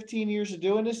after 15 years of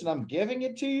doing this, and I'm giving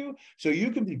it to you so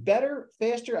you can be better,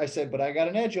 faster. I said, but I got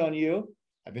an edge on you.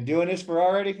 I've been doing this for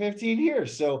already 15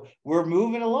 years. So we're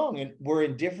moving along, and we're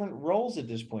in different roles at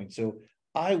this point. So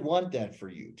I want that for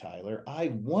you, Tyler. I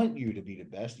want you to be the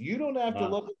best. You don't have to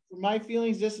look for my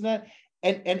feelings, this and that.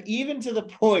 And even to the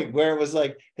point where it was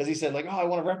like, because he said like, oh, I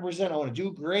want to represent, I want to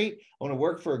do great. I want to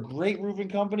work for a great roofing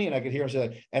company. And I could hear him say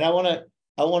like, and I want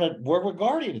to work with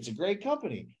Guardian. It's a great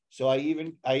company. So I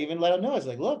even let him know. I was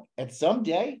like, look, at some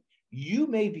day you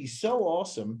may be so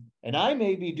awesome and I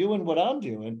may be doing what I'm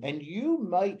doing, and you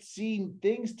might see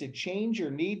things to change or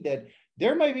need that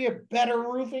there might be a better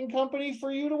roofing company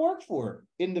for you to work for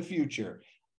in the future.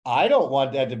 I don't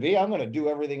want that to be. I'm going to do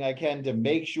everything I can to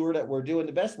make sure that we're doing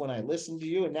the best when I listen to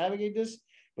you and navigate this.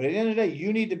 But at the end of the day,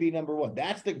 you need to be number one.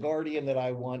 That's the guardian that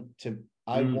I want to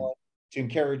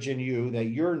encourage in you, that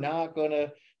you're not going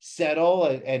to settle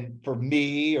and for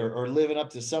me or living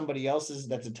up to somebody else's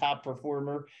that's a top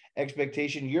performer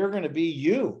expectation. You're going to be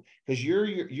you, because you're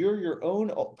your own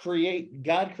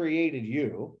God created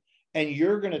you, and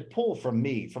you're going to pull from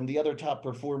me, from the other top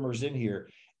performers in here.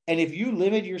 And if you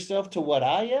limit yourself to what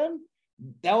I am,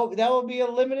 that will be a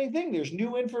limiting thing. There's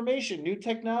new information, new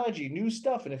technology, new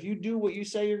stuff. And if you do what you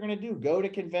say you're going to do, go to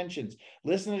conventions,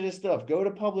 listen to this stuff, go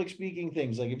to public speaking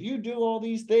things. Like, if you do all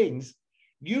these things,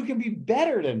 you can be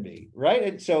better than me, right?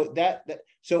 And so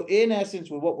so in essence,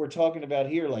 with what we're talking about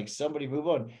here, like somebody move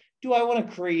on. Do I want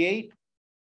to create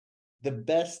the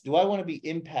best? Do I want to be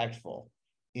impactful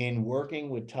in working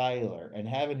with Tyler and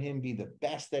having him be the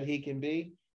best that he can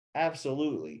be?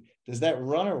 Absolutely. Does that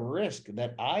run a risk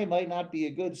that I might not be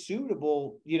a good,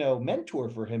 suitable, mentor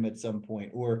for him at some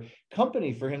point, or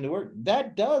company for him to work?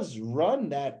 That does run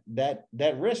that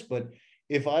risk. But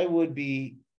if I would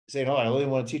be saying, oh, I only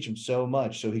want to teach him so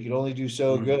much, so he could only do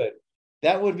so good,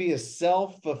 that would be a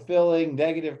self-fulfilling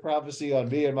negative prophecy on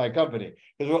me and my company,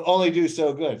 because we'll only do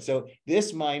so good. So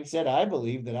this mindset, I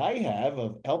believe, that I have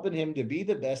of helping him to be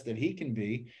the best that he can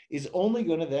be is only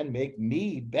going to then make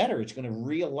me better. It's going to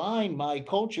realign my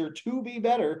culture to be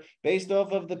better based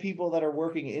off of the people that are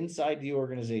working inside the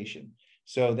organization.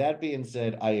 So that being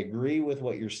said, I agree with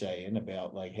what you're saying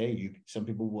about like, hey, some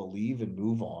people will leave and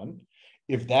move on.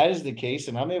 If that is the case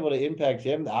and I'm able to impact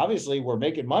him, obviously we're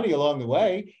making money along the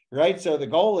way, right? So the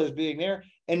goal is being there.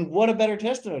 And what a better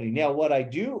testimony. Now, what I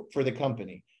do for the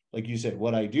company, like you said,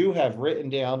 what I do have written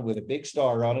down with a big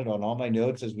star on it on all my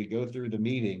notes as we go through the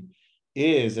meeting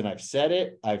is, and I've said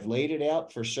it, I've laid it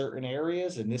out for certain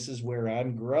areas, and this is where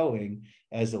I'm growing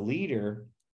as a leader,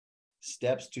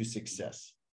 steps to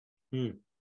success.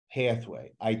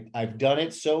 Pathway. I've done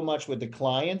it so much with the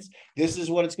clients. This is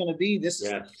what it's going to be. This is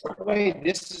the way.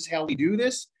 This is how we do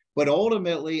this. But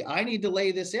ultimately, I need to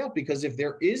lay this out, because if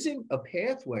there isn't a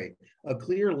pathway, a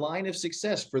clear line of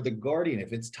success for the guardian,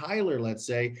 if it's Tyler, let's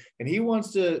say, and he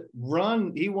wants to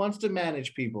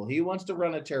manage people, he wants to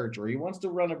run a territory, he wants to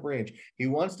run a branch, he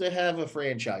wants to have a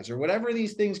franchise, or whatever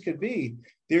these things could be,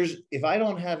 if I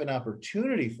don't have an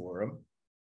opportunity for him,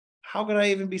 how could I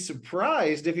even be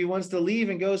surprised if he wants to leave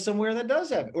and go somewhere that does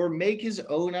have it, or make his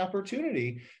own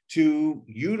opportunity to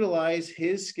utilize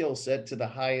his skill set to the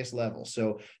highest level?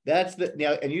 So that's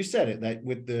now, and you said it, that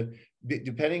with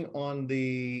depending on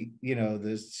the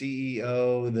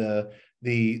CEO,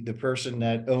 the person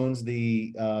that owns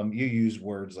the, you use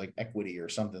words like equity or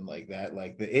something like that,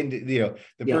 like the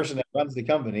person that runs the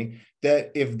company,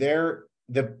 that if they're,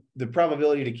 the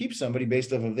probability to keep somebody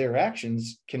based off of their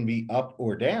actions can be up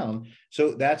or down.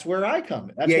 So that's where I come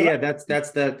in.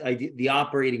 That's the idea. The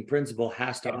operating principle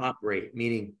has to operate,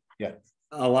 meaning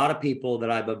a lot of people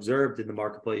that I've observed in the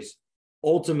marketplace,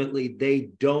 ultimately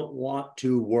they don't want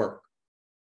to work,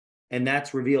 and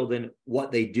that's revealed in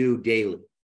what they do daily.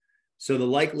 So the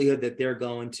likelihood that they're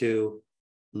going to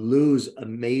lose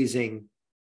amazing,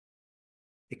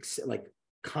 like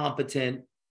competent,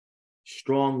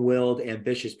 strong-willed,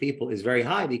 ambitious people is very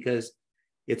high, because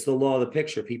it's the law of the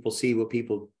picture. People see what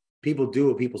people do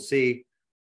what people see,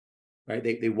 right?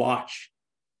 They watch.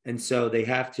 And so they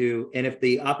have to, and if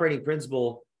the operating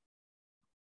principle,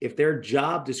 if their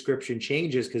job description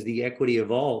changes because the equity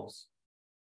evolves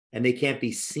and they can't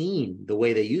be seen the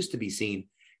way they used to be seen,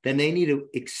 then they need to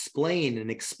explain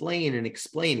and explain and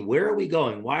explain. Where are we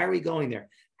going? Why are we going there?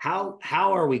 How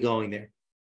are we going there?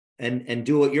 And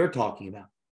do what you're talking about.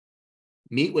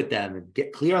 Meet with them and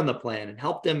get clear on the plan and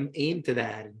help them aim to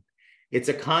that. And it's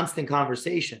a constant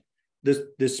conversation.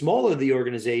 The smaller the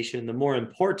organization, the more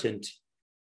important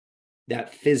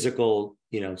that physical,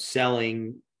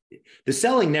 selling. The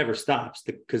selling never stops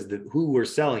because who we're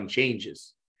selling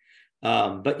changes.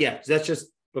 But yeah, that's just.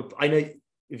 I know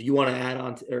if you want to add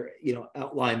on to, or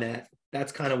outline that.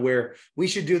 That's kind of where we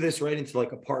should do this right into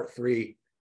like a part 3.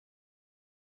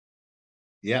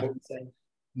 Yeah.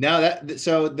 Now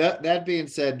that being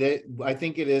said, I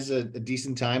think it is a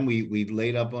decent time. We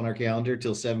laid up on our calendar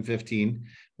till 7:15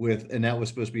 and that was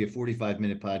supposed to be a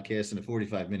 45-minute podcast and a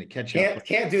 45-minute catch up.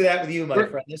 Can't do that with you, my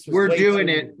friend. We're doing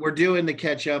it. We're doing the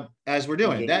catch up as we're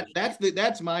doing it.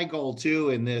 That's my goal too.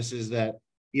 In this is that,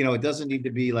 it doesn't need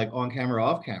to be like on camera,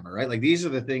 off camera, right? Like these are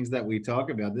the things that we talk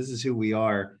about. This is who we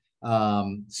are.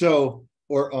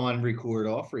 Or on record,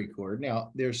 off record.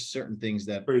 Now there's certain things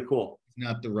that pretty cool.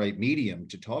 Not the right medium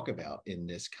to talk about in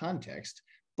this context,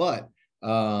 but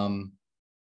all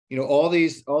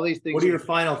these things. What are your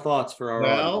final thoughts for our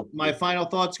audience? My final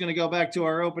thought's going to go back to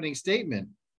our opening statement.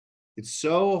 It's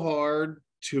so hard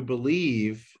to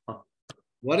believe.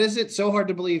 What is it? So hard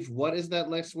to believe. What is that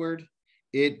next word?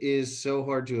 It is so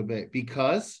hard to obey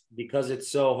because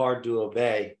it's so hard to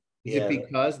obey. Is it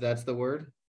because that's the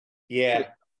word? Yeah.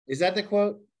 Is that the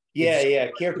quote? Yeah.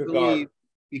 Kierkegaard.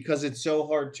 Because it's so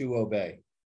hard to obey.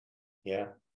 Yeah.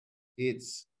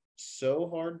 It's so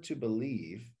hard to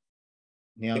believe.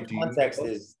 Now, the context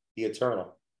is the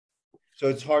eternal. So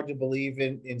it's hard to believe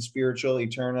in spiritual,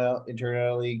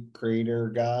 eternally creator,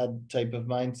 God type of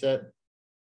mindset.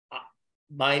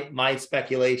 My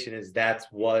speculation is that's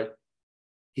what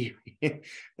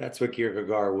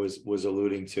Kierkegaard was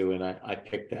alluding to, and I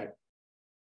picked that.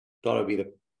 Thought it would be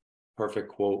the perfect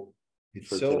quote.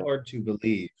 It's so hard to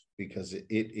believe because it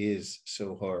is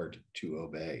so hard to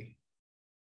obey.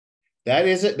 That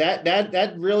is it.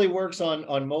 That really works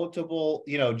on multiple.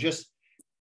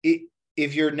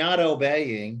 If you're not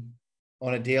obeying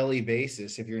on a daily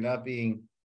basis, if you're not being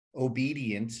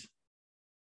obedient,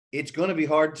 it's going to be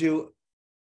hard to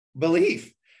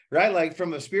believe, right? Like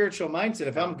from a spiritual mindset,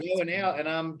 if I'm going out and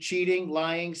I'm cheating,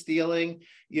 lying, stealing,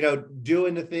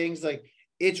 doing the things like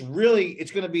it's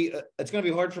going to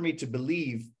be hard for me to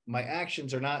believe my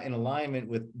actions are not in alignment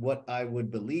with what I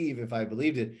would believe if I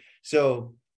believed it.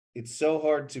 So it's so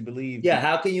hard to believe. Yeah.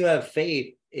 How can you have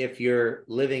faith if you're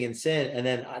living in sin? And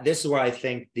then this is where I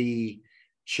think the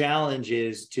challenge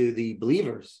is to the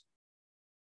believers.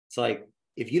 It's like,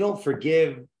 if you don't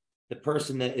forgive the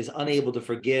person that is unable to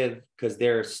forgive because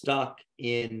they're stuck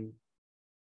in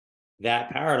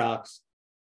that paradox,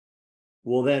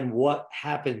 well, then what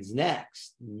happens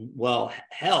next? Well,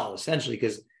 hell, essentially,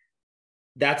 because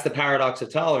that's the paradox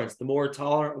of tolerance. The more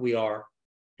tolerant we are,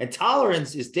 and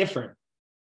tolerance is different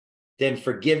than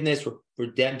forgiveness,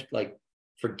 redemption, like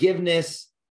forgiveness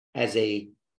as a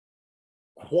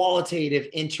qualitative,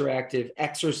 interactive,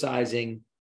 exercising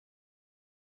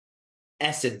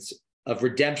essence of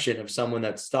redemption of someone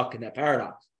that's stuck in that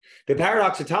paradox. The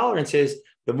paradox of tolerance is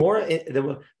the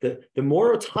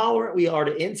more tolerant we are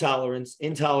to intolerance,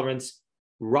 intolerance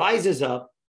rises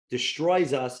up,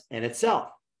 destroys us and itself.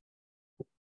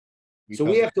 So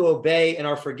we have to obey in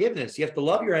our forgiveness. You have to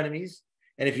love your enemies.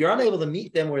 And if you're unable to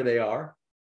meet them where they are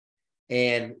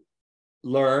and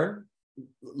learn,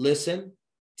 listen,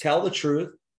 tell the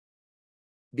truth,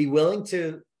 be willing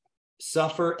to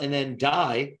suffer and then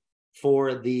die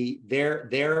for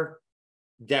their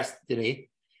destiny,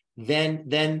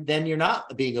 then you're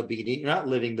not being obedient. You're not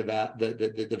living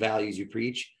the values you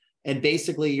preach, and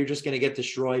basically you're just going to get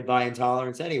destroyed by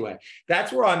intolerance anyway.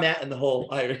 That's where I'm at in the whole.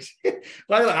 By the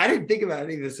way, I didn't think about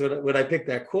any of this when I picked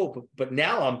that quote, but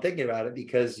now I'm thinking about it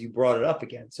because you brought it up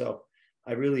again. So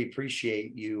I really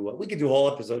appreciate you. We could do a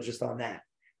whole episode just on that.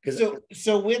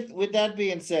 So with that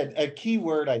being said, a key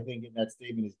word I think in that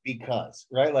statement is because,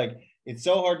 right? Like it's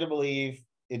so hard to believe,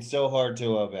 it's so hard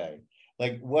to obey.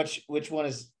 Like which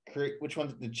one's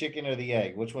the chicken or the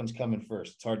egg? Which one's coming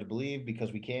first? It's hard to believe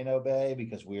because we can't obey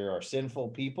because we are sinful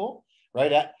people,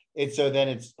 right? So then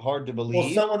it's hard to believe.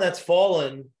 Well, someone that's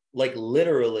fallen, like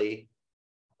literally,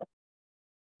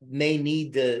 may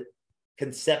need to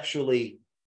conceptually,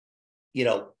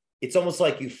 it's almost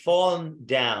like you've fallen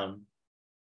down.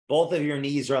 Both of your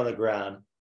knees are on the ground.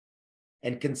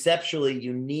 And conceptually,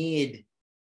 you need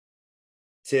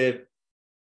to,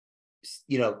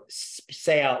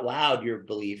 say out loud your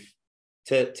belief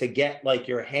to get like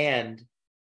your hand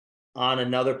on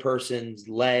another person's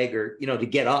leg or, to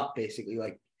get up, basically.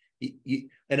 Like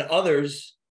and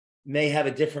others may have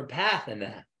a different path in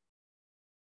that.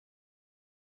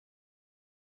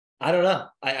 I don't know.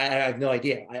 I have no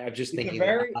idea. I'm just thinking.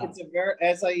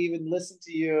 As I even listen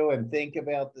to you and think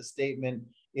about the statement,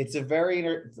 it's a very,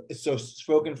 so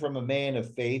spoken from a man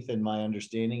of faith, and my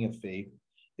understanding of faith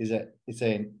is that it's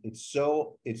saying it's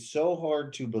so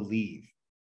hard to believe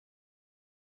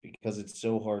because it's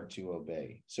so hard to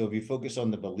obey. So if you focus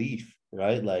on the belief,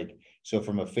 right? Like, so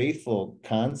from a faithful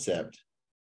concept,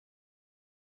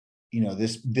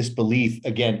 this belief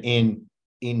again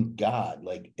in God,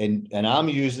 like, and I'm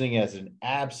using it as an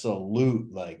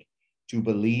absolute, like, to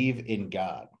believe in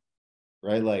God,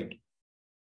 right? Like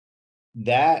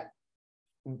that,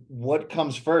 what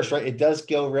comes first, right? It does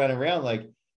go round and round, like,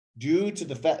 due to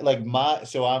the fact, like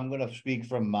so I'm going to speak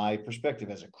from my perspective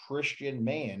as a Christian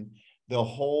man. The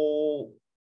whole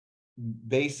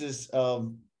basis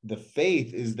of the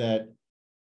faith is that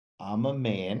I'm a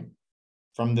man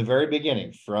from the very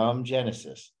beginning, from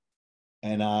Genesis.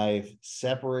 And I've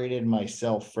separated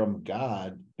myself from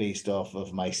God based off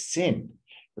of my sin,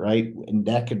 right? And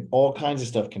that could, all kinds of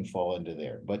stuff can fall into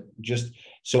there. But just,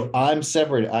 so I'm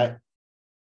separated.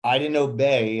 I didn't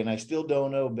obey, and I still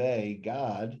don't obey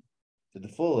God to the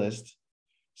fullest.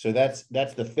 So that's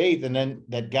the faith. And then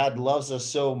that God loves us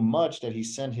so much that he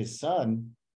sent his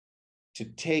son to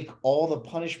take all the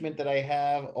punishment that I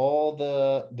have, all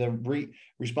the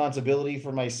responsibility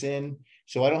for my sin,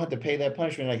 so I don't have to pay that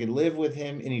punishment. I can live with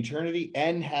him in eternity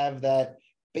and have that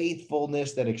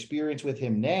faithfulness, that experience with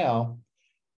him now.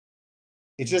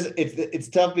 It's just, it's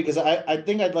tough because I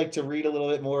think I'd like to read a little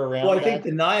bit more around. Well, I think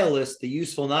the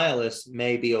useful nihilists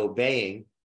may be obeying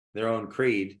their own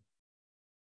creed.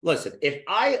 Listen, if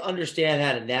I understand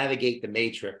how to navigate the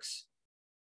matrix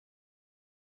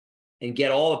and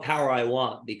get all the power I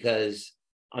want because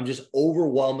I'm just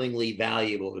overwhelmingly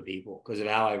valuable to people because of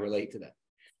how I relate to them,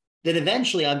 then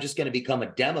eventually I'm just going to become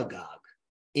a demagogue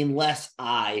unless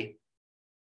I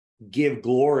give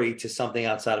glory to something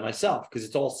outside of myself, because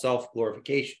it's all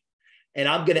self-glorification. And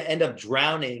I'm going to end up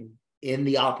drowning in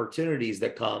the opportunities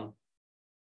that come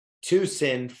to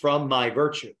sin from my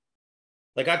virtue.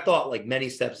 Like I thought like many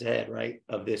steps ahead, right,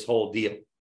 of this whole deal,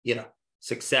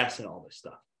 success and all this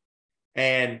stuff.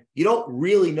 And you don't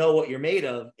really know what you're made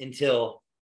of until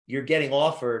you're getting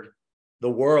offered the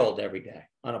world every day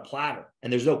on a platter,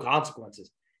 and there's no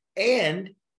consequences. And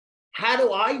how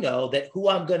do I know that who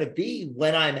I'm going to be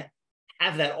when I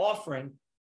have that offering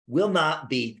will not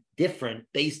be different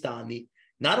based on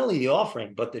not only the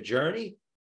offering, but the journey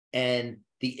and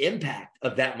the impact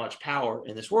of that much power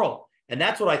in this world? And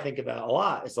that's what I think about a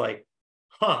lot. It's like,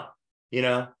 you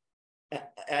know,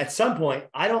 at some point,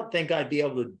 I don't think I'd be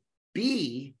able to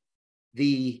be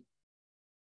the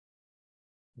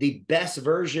best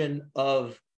version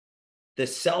of the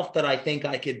self that I think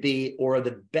I could be, or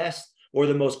the best or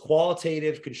the most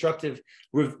qualitative, constructive,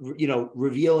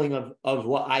 revealing of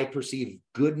what I perceive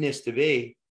goodness to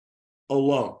be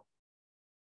alone.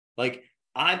 Like,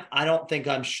 I don't think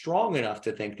I'm strong enough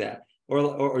to think that,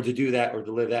 or to do that, or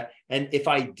to live that. And if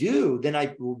I do, then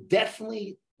I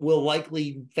will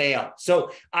likely fail.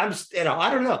 So I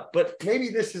don't know, but maybe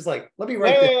this is like, let me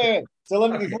write this. Wait. So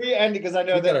let me, before you end, because I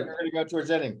know that you're going to go towards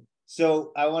ending.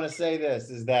 So I want to say this,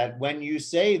 is that when you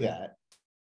say that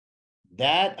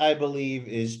I believe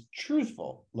is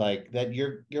truthful, like that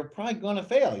you're probably going to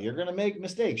fail. You're going to make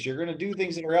mistakes. You're going to do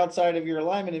things that are outside of your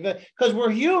alignment, because we're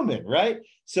human, right?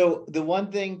 So the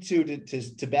one thing to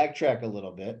backtrack a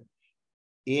little bit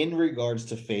in regards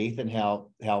to faith, and how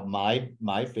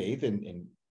my faith in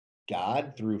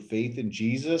God through faith in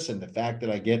Jesus, and the fact that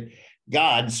I get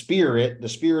God's spirit, the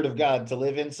spirit of God, to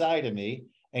live inside of me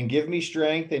and give me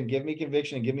strength and give me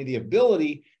conviction and give me the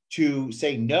ability to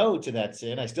say no to that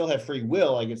sin. I still have free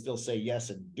will. I can still say yes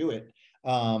and do it.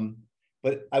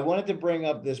 But I wanted to bring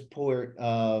up this point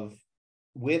of,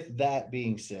 with that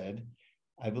being said,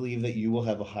 I believe that you will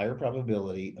have a higher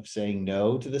probability of saying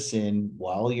no to the sin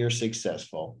while you're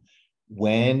successful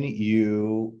when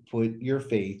you put your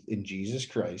faith in Jesus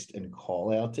Christ and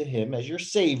call out to him as your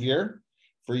savior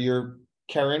for your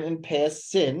current and past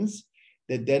sins,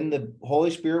 that then the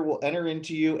Holy Spirit will enter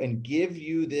into you and give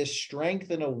you this strength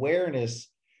and awareness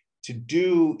to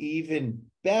do even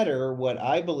better what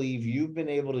I believe you've been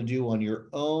able to do on your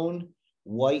own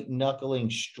white knuckling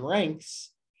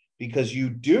strengths, because you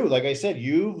do, like I said,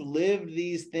 you've lived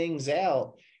these things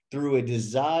out through a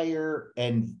desire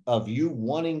and of you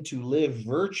wanting to live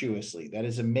virtuously. That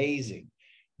is amazing.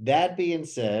 That being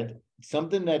said,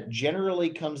 something that generally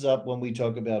comes up when we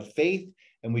talk about faith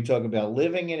and we talk about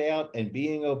living it out and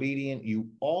being obedient, you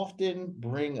often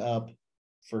bring up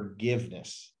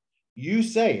forgiveness. You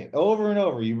say it over and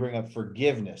over. You bring up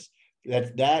forgiveness.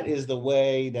 That is the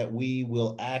way that we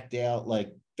will act out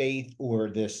like faith, or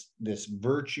this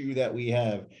virtue that we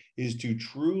have, is to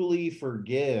truly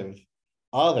forgive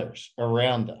others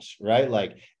around us, right?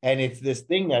 Like, and it's this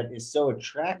thing that is so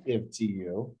attractive to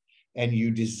you and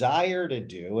you desire to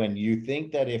do, and you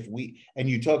think that if we, and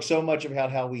you talk so much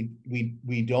about how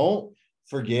we don't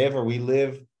forgive, or we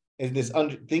live in this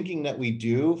thinking that we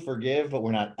do forgive, but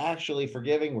we're not actually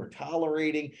forgiving, we're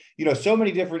tolerating, so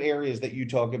many different areas that you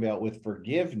talk about with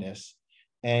forgiveness.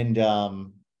 And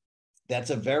that's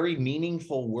a very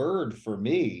meaningful word for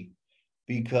me,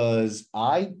 because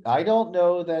I don't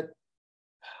know that.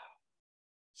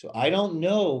 So I don't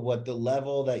know what the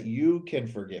level that you can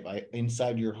forgive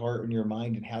inside your heart and your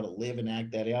mind, and how to live and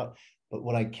act that out. But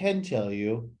what I can tell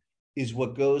you is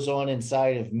what goes on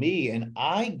inside of me, and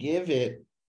I give it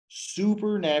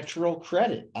supernatural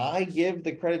credit. I give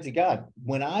the credit to God.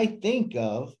 When I think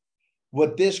of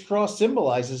what this cross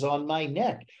symbolizes on my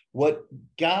neck, what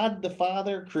God the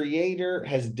Father, Creator,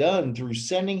 has done through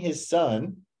sending his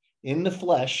Son in the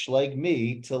flesh like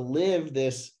me to live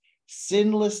this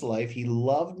sinless life. He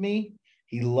loved me.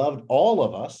 He loved all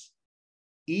of us,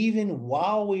 even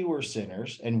while we were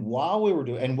sinners, and while we were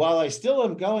doing, and while I still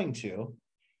am going to,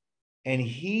 and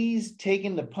he's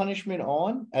taken the punishment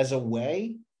on as a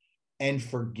way and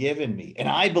forgiven me. And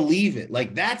I believe it.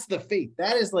 Like, that's the faith.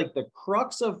 That is like the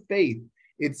crux of faith.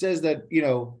 It says that,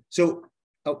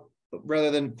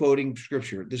 rather than quoting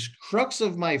scripture, this crux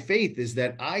of my faith is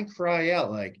that I cry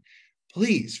out like,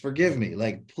 please forgive me.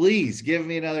 Like, please give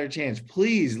me another chance.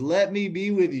 Please let me be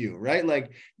with you. Right.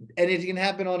 Like, and it can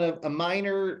happen on a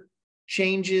minor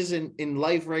changes in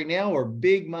life right now, or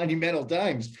big monumental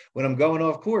times when I'm going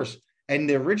off course. And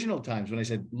the original times when I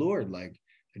said, Lord, like,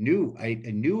 I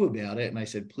knew about it. And I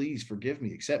said, please forgive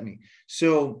me, accept me.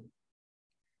 So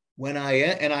when I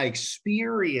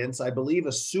experience, I believe,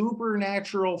 a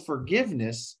supernatural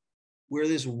forgiveness where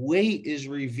this weight is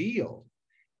revealed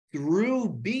through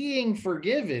being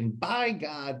forgiven by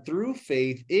God through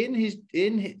faith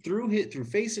through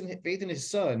faith in his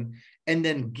Son, and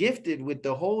then gifted with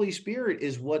the Holy Spirit,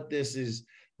 is what this is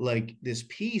like. This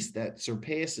peace that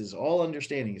surpasses all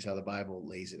understanding is how the Bible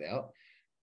lays it out.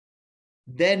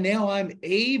 then now I'm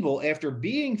able, after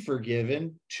being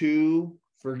forgiven, to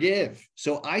forgive.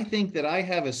 So I think that I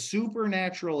have a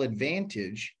supernatural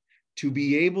advantage to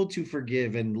be able to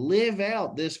forgive and live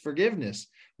out this forgiveness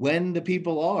when the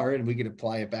people are, and we can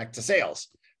apply it back to sales,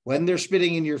 when they're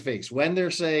spitting in your face, when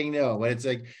they're saying no, when it's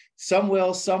like some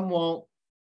will, some won't,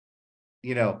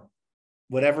 you know,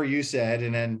 whatever you said,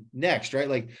 and then next, right?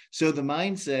 Like, so the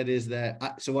mindset is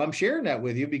that, so I'm sharing that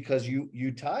with you because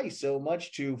you tie so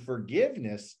much to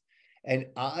forgiveness, and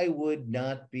I would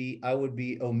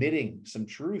be omitting some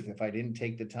truth if I didn't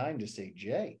take the time to say,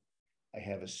 Jay, I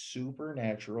have a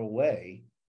supernatural way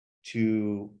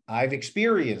I've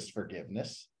experienced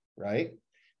forgiveness, right?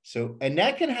 So, and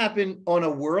that can happen on a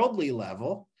worldly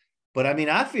level, but I mean,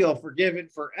 I feel forgiven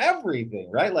for everything,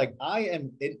 right? Like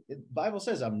the Bible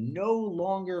says I'm no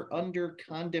longer under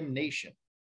condemnation,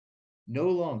 no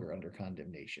longer under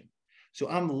condemnation. So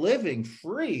I'm living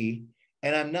free,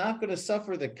 and I'm not going to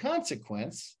suffer the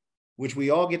consequence, which we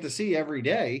all get to see every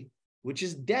day, which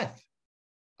is death.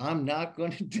 I'm not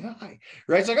going to die,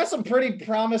 right? So I got some pretty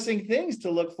promising things to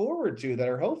look forward to that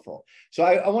are hopeful. So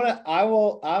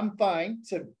I'm fine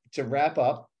to wrap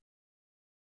up.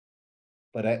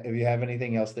 But if you have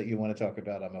anything else that you want to talk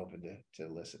about, I'm open to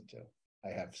listen to. I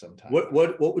have some time.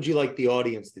 What would you like the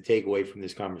audience to take away from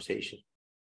this conversation?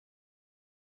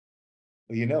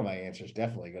 Well, you know, my answer is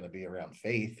definitely going to be around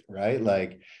faith, right?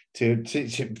 Like, do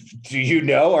you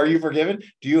know, are you forgiven?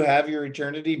 Do you have your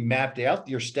eternity mapped out,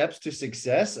 your steps to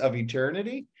success of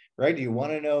eternity, right? Do you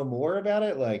want to know more about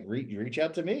it? Like, reach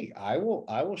out to me. I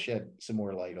will shed some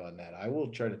more light on that. I will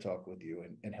try to talk with you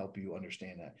and help you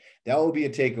understand that. That will be a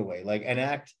takeaway, like an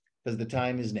act, because the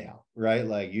time is now, right?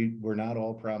 Like we're not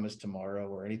all promised tomorrow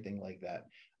or anything like that.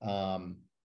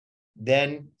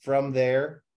 Then from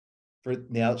there, for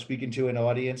now, speaking to an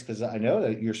audience, because I know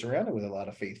that you're surrounded with a lot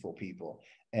of faithful people,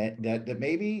 and that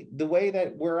maybe the way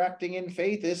that we're acting in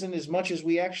faith isn't as much as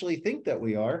we actually think that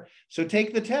we are. So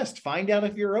take the test, find out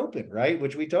if you're open, right?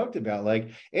 Which we talked about. Like,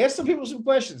 ask some people some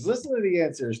questions, listen to the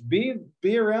answers, be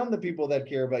around the people that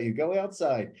care about you, go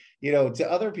outside, to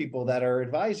other people that are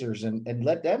advisors, and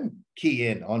let them key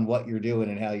in on what you're doing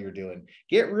and how you're doing.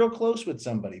 Get real close with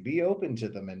somebody, be open to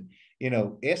them, and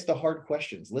ask the hard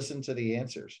questions, listen to the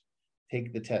answers.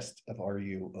 Take the test of, are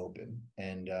you open?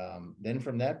 And then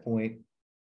from that point,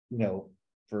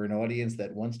 for an audience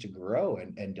that wants to grow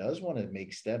and does want to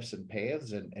make steps and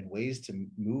paths and ways to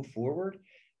move forward,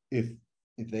 if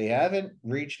they haven't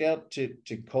reached out to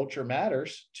Culture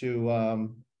Matters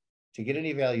to get an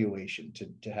evaluation,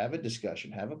 to have a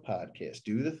discussion, have a podcast,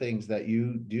 do the things that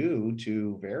you do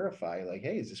to verify, like,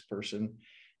 hey, is this person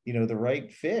the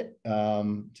right fit,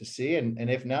 to see, and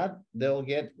if not, they'll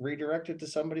get redirected to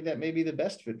somebody that may be the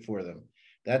best fit for them.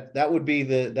 That would be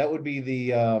the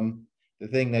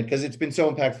thing, that, because it's been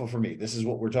so impactful for me. This is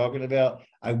what we're talking about.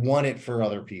 I want it for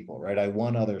other people, right? I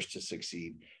want others to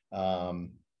succeed. I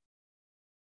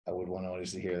would want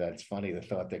others to hear that. It's funny, the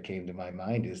thought that came to my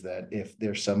mind is that if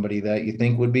there's somebody that you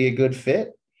think would be a good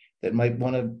fit, that might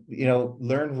want to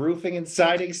learn roofing and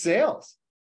siding sales,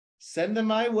 send them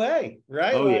my way,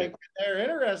 right? Oh, like, yeah. if they're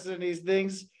interested in these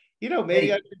things, maybe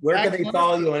hey, where can they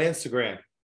follow you on Instagram?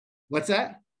 What's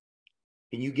that?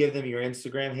 Can you give them your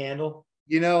Instagram handle?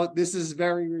 This is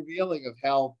very revealing of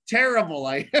how terrible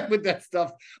I am with that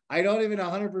stuff. I don't even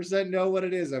 100% know what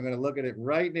it is. I'm going to look at it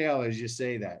right now as you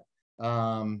say that.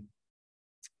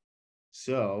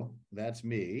 So that's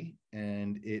me,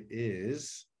 and it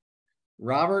is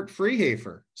Robert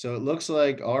Frehafer. So it looks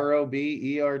like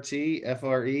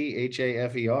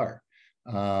RobertFrehafer.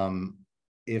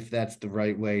 If that's the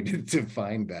right way to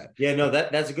find that. Yeah, no,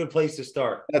 that's a good place to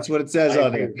start. That's what it says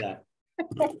on there.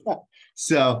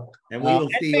 So, and we will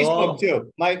see you all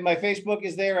too. My Facebook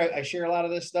is there. I share a lot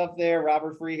of this stuff there.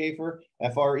 Robert Frehafer,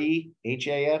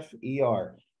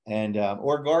 Frehafer, and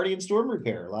or Guardian Storm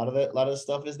Repair. A lot of the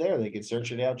stuff is there. They can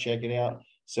search it out, check it out.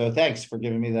 So thanks for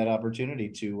giving me that opportunity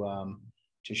to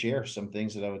share some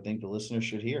things that I would think the listeners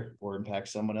should hear or impact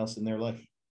someone else in their life.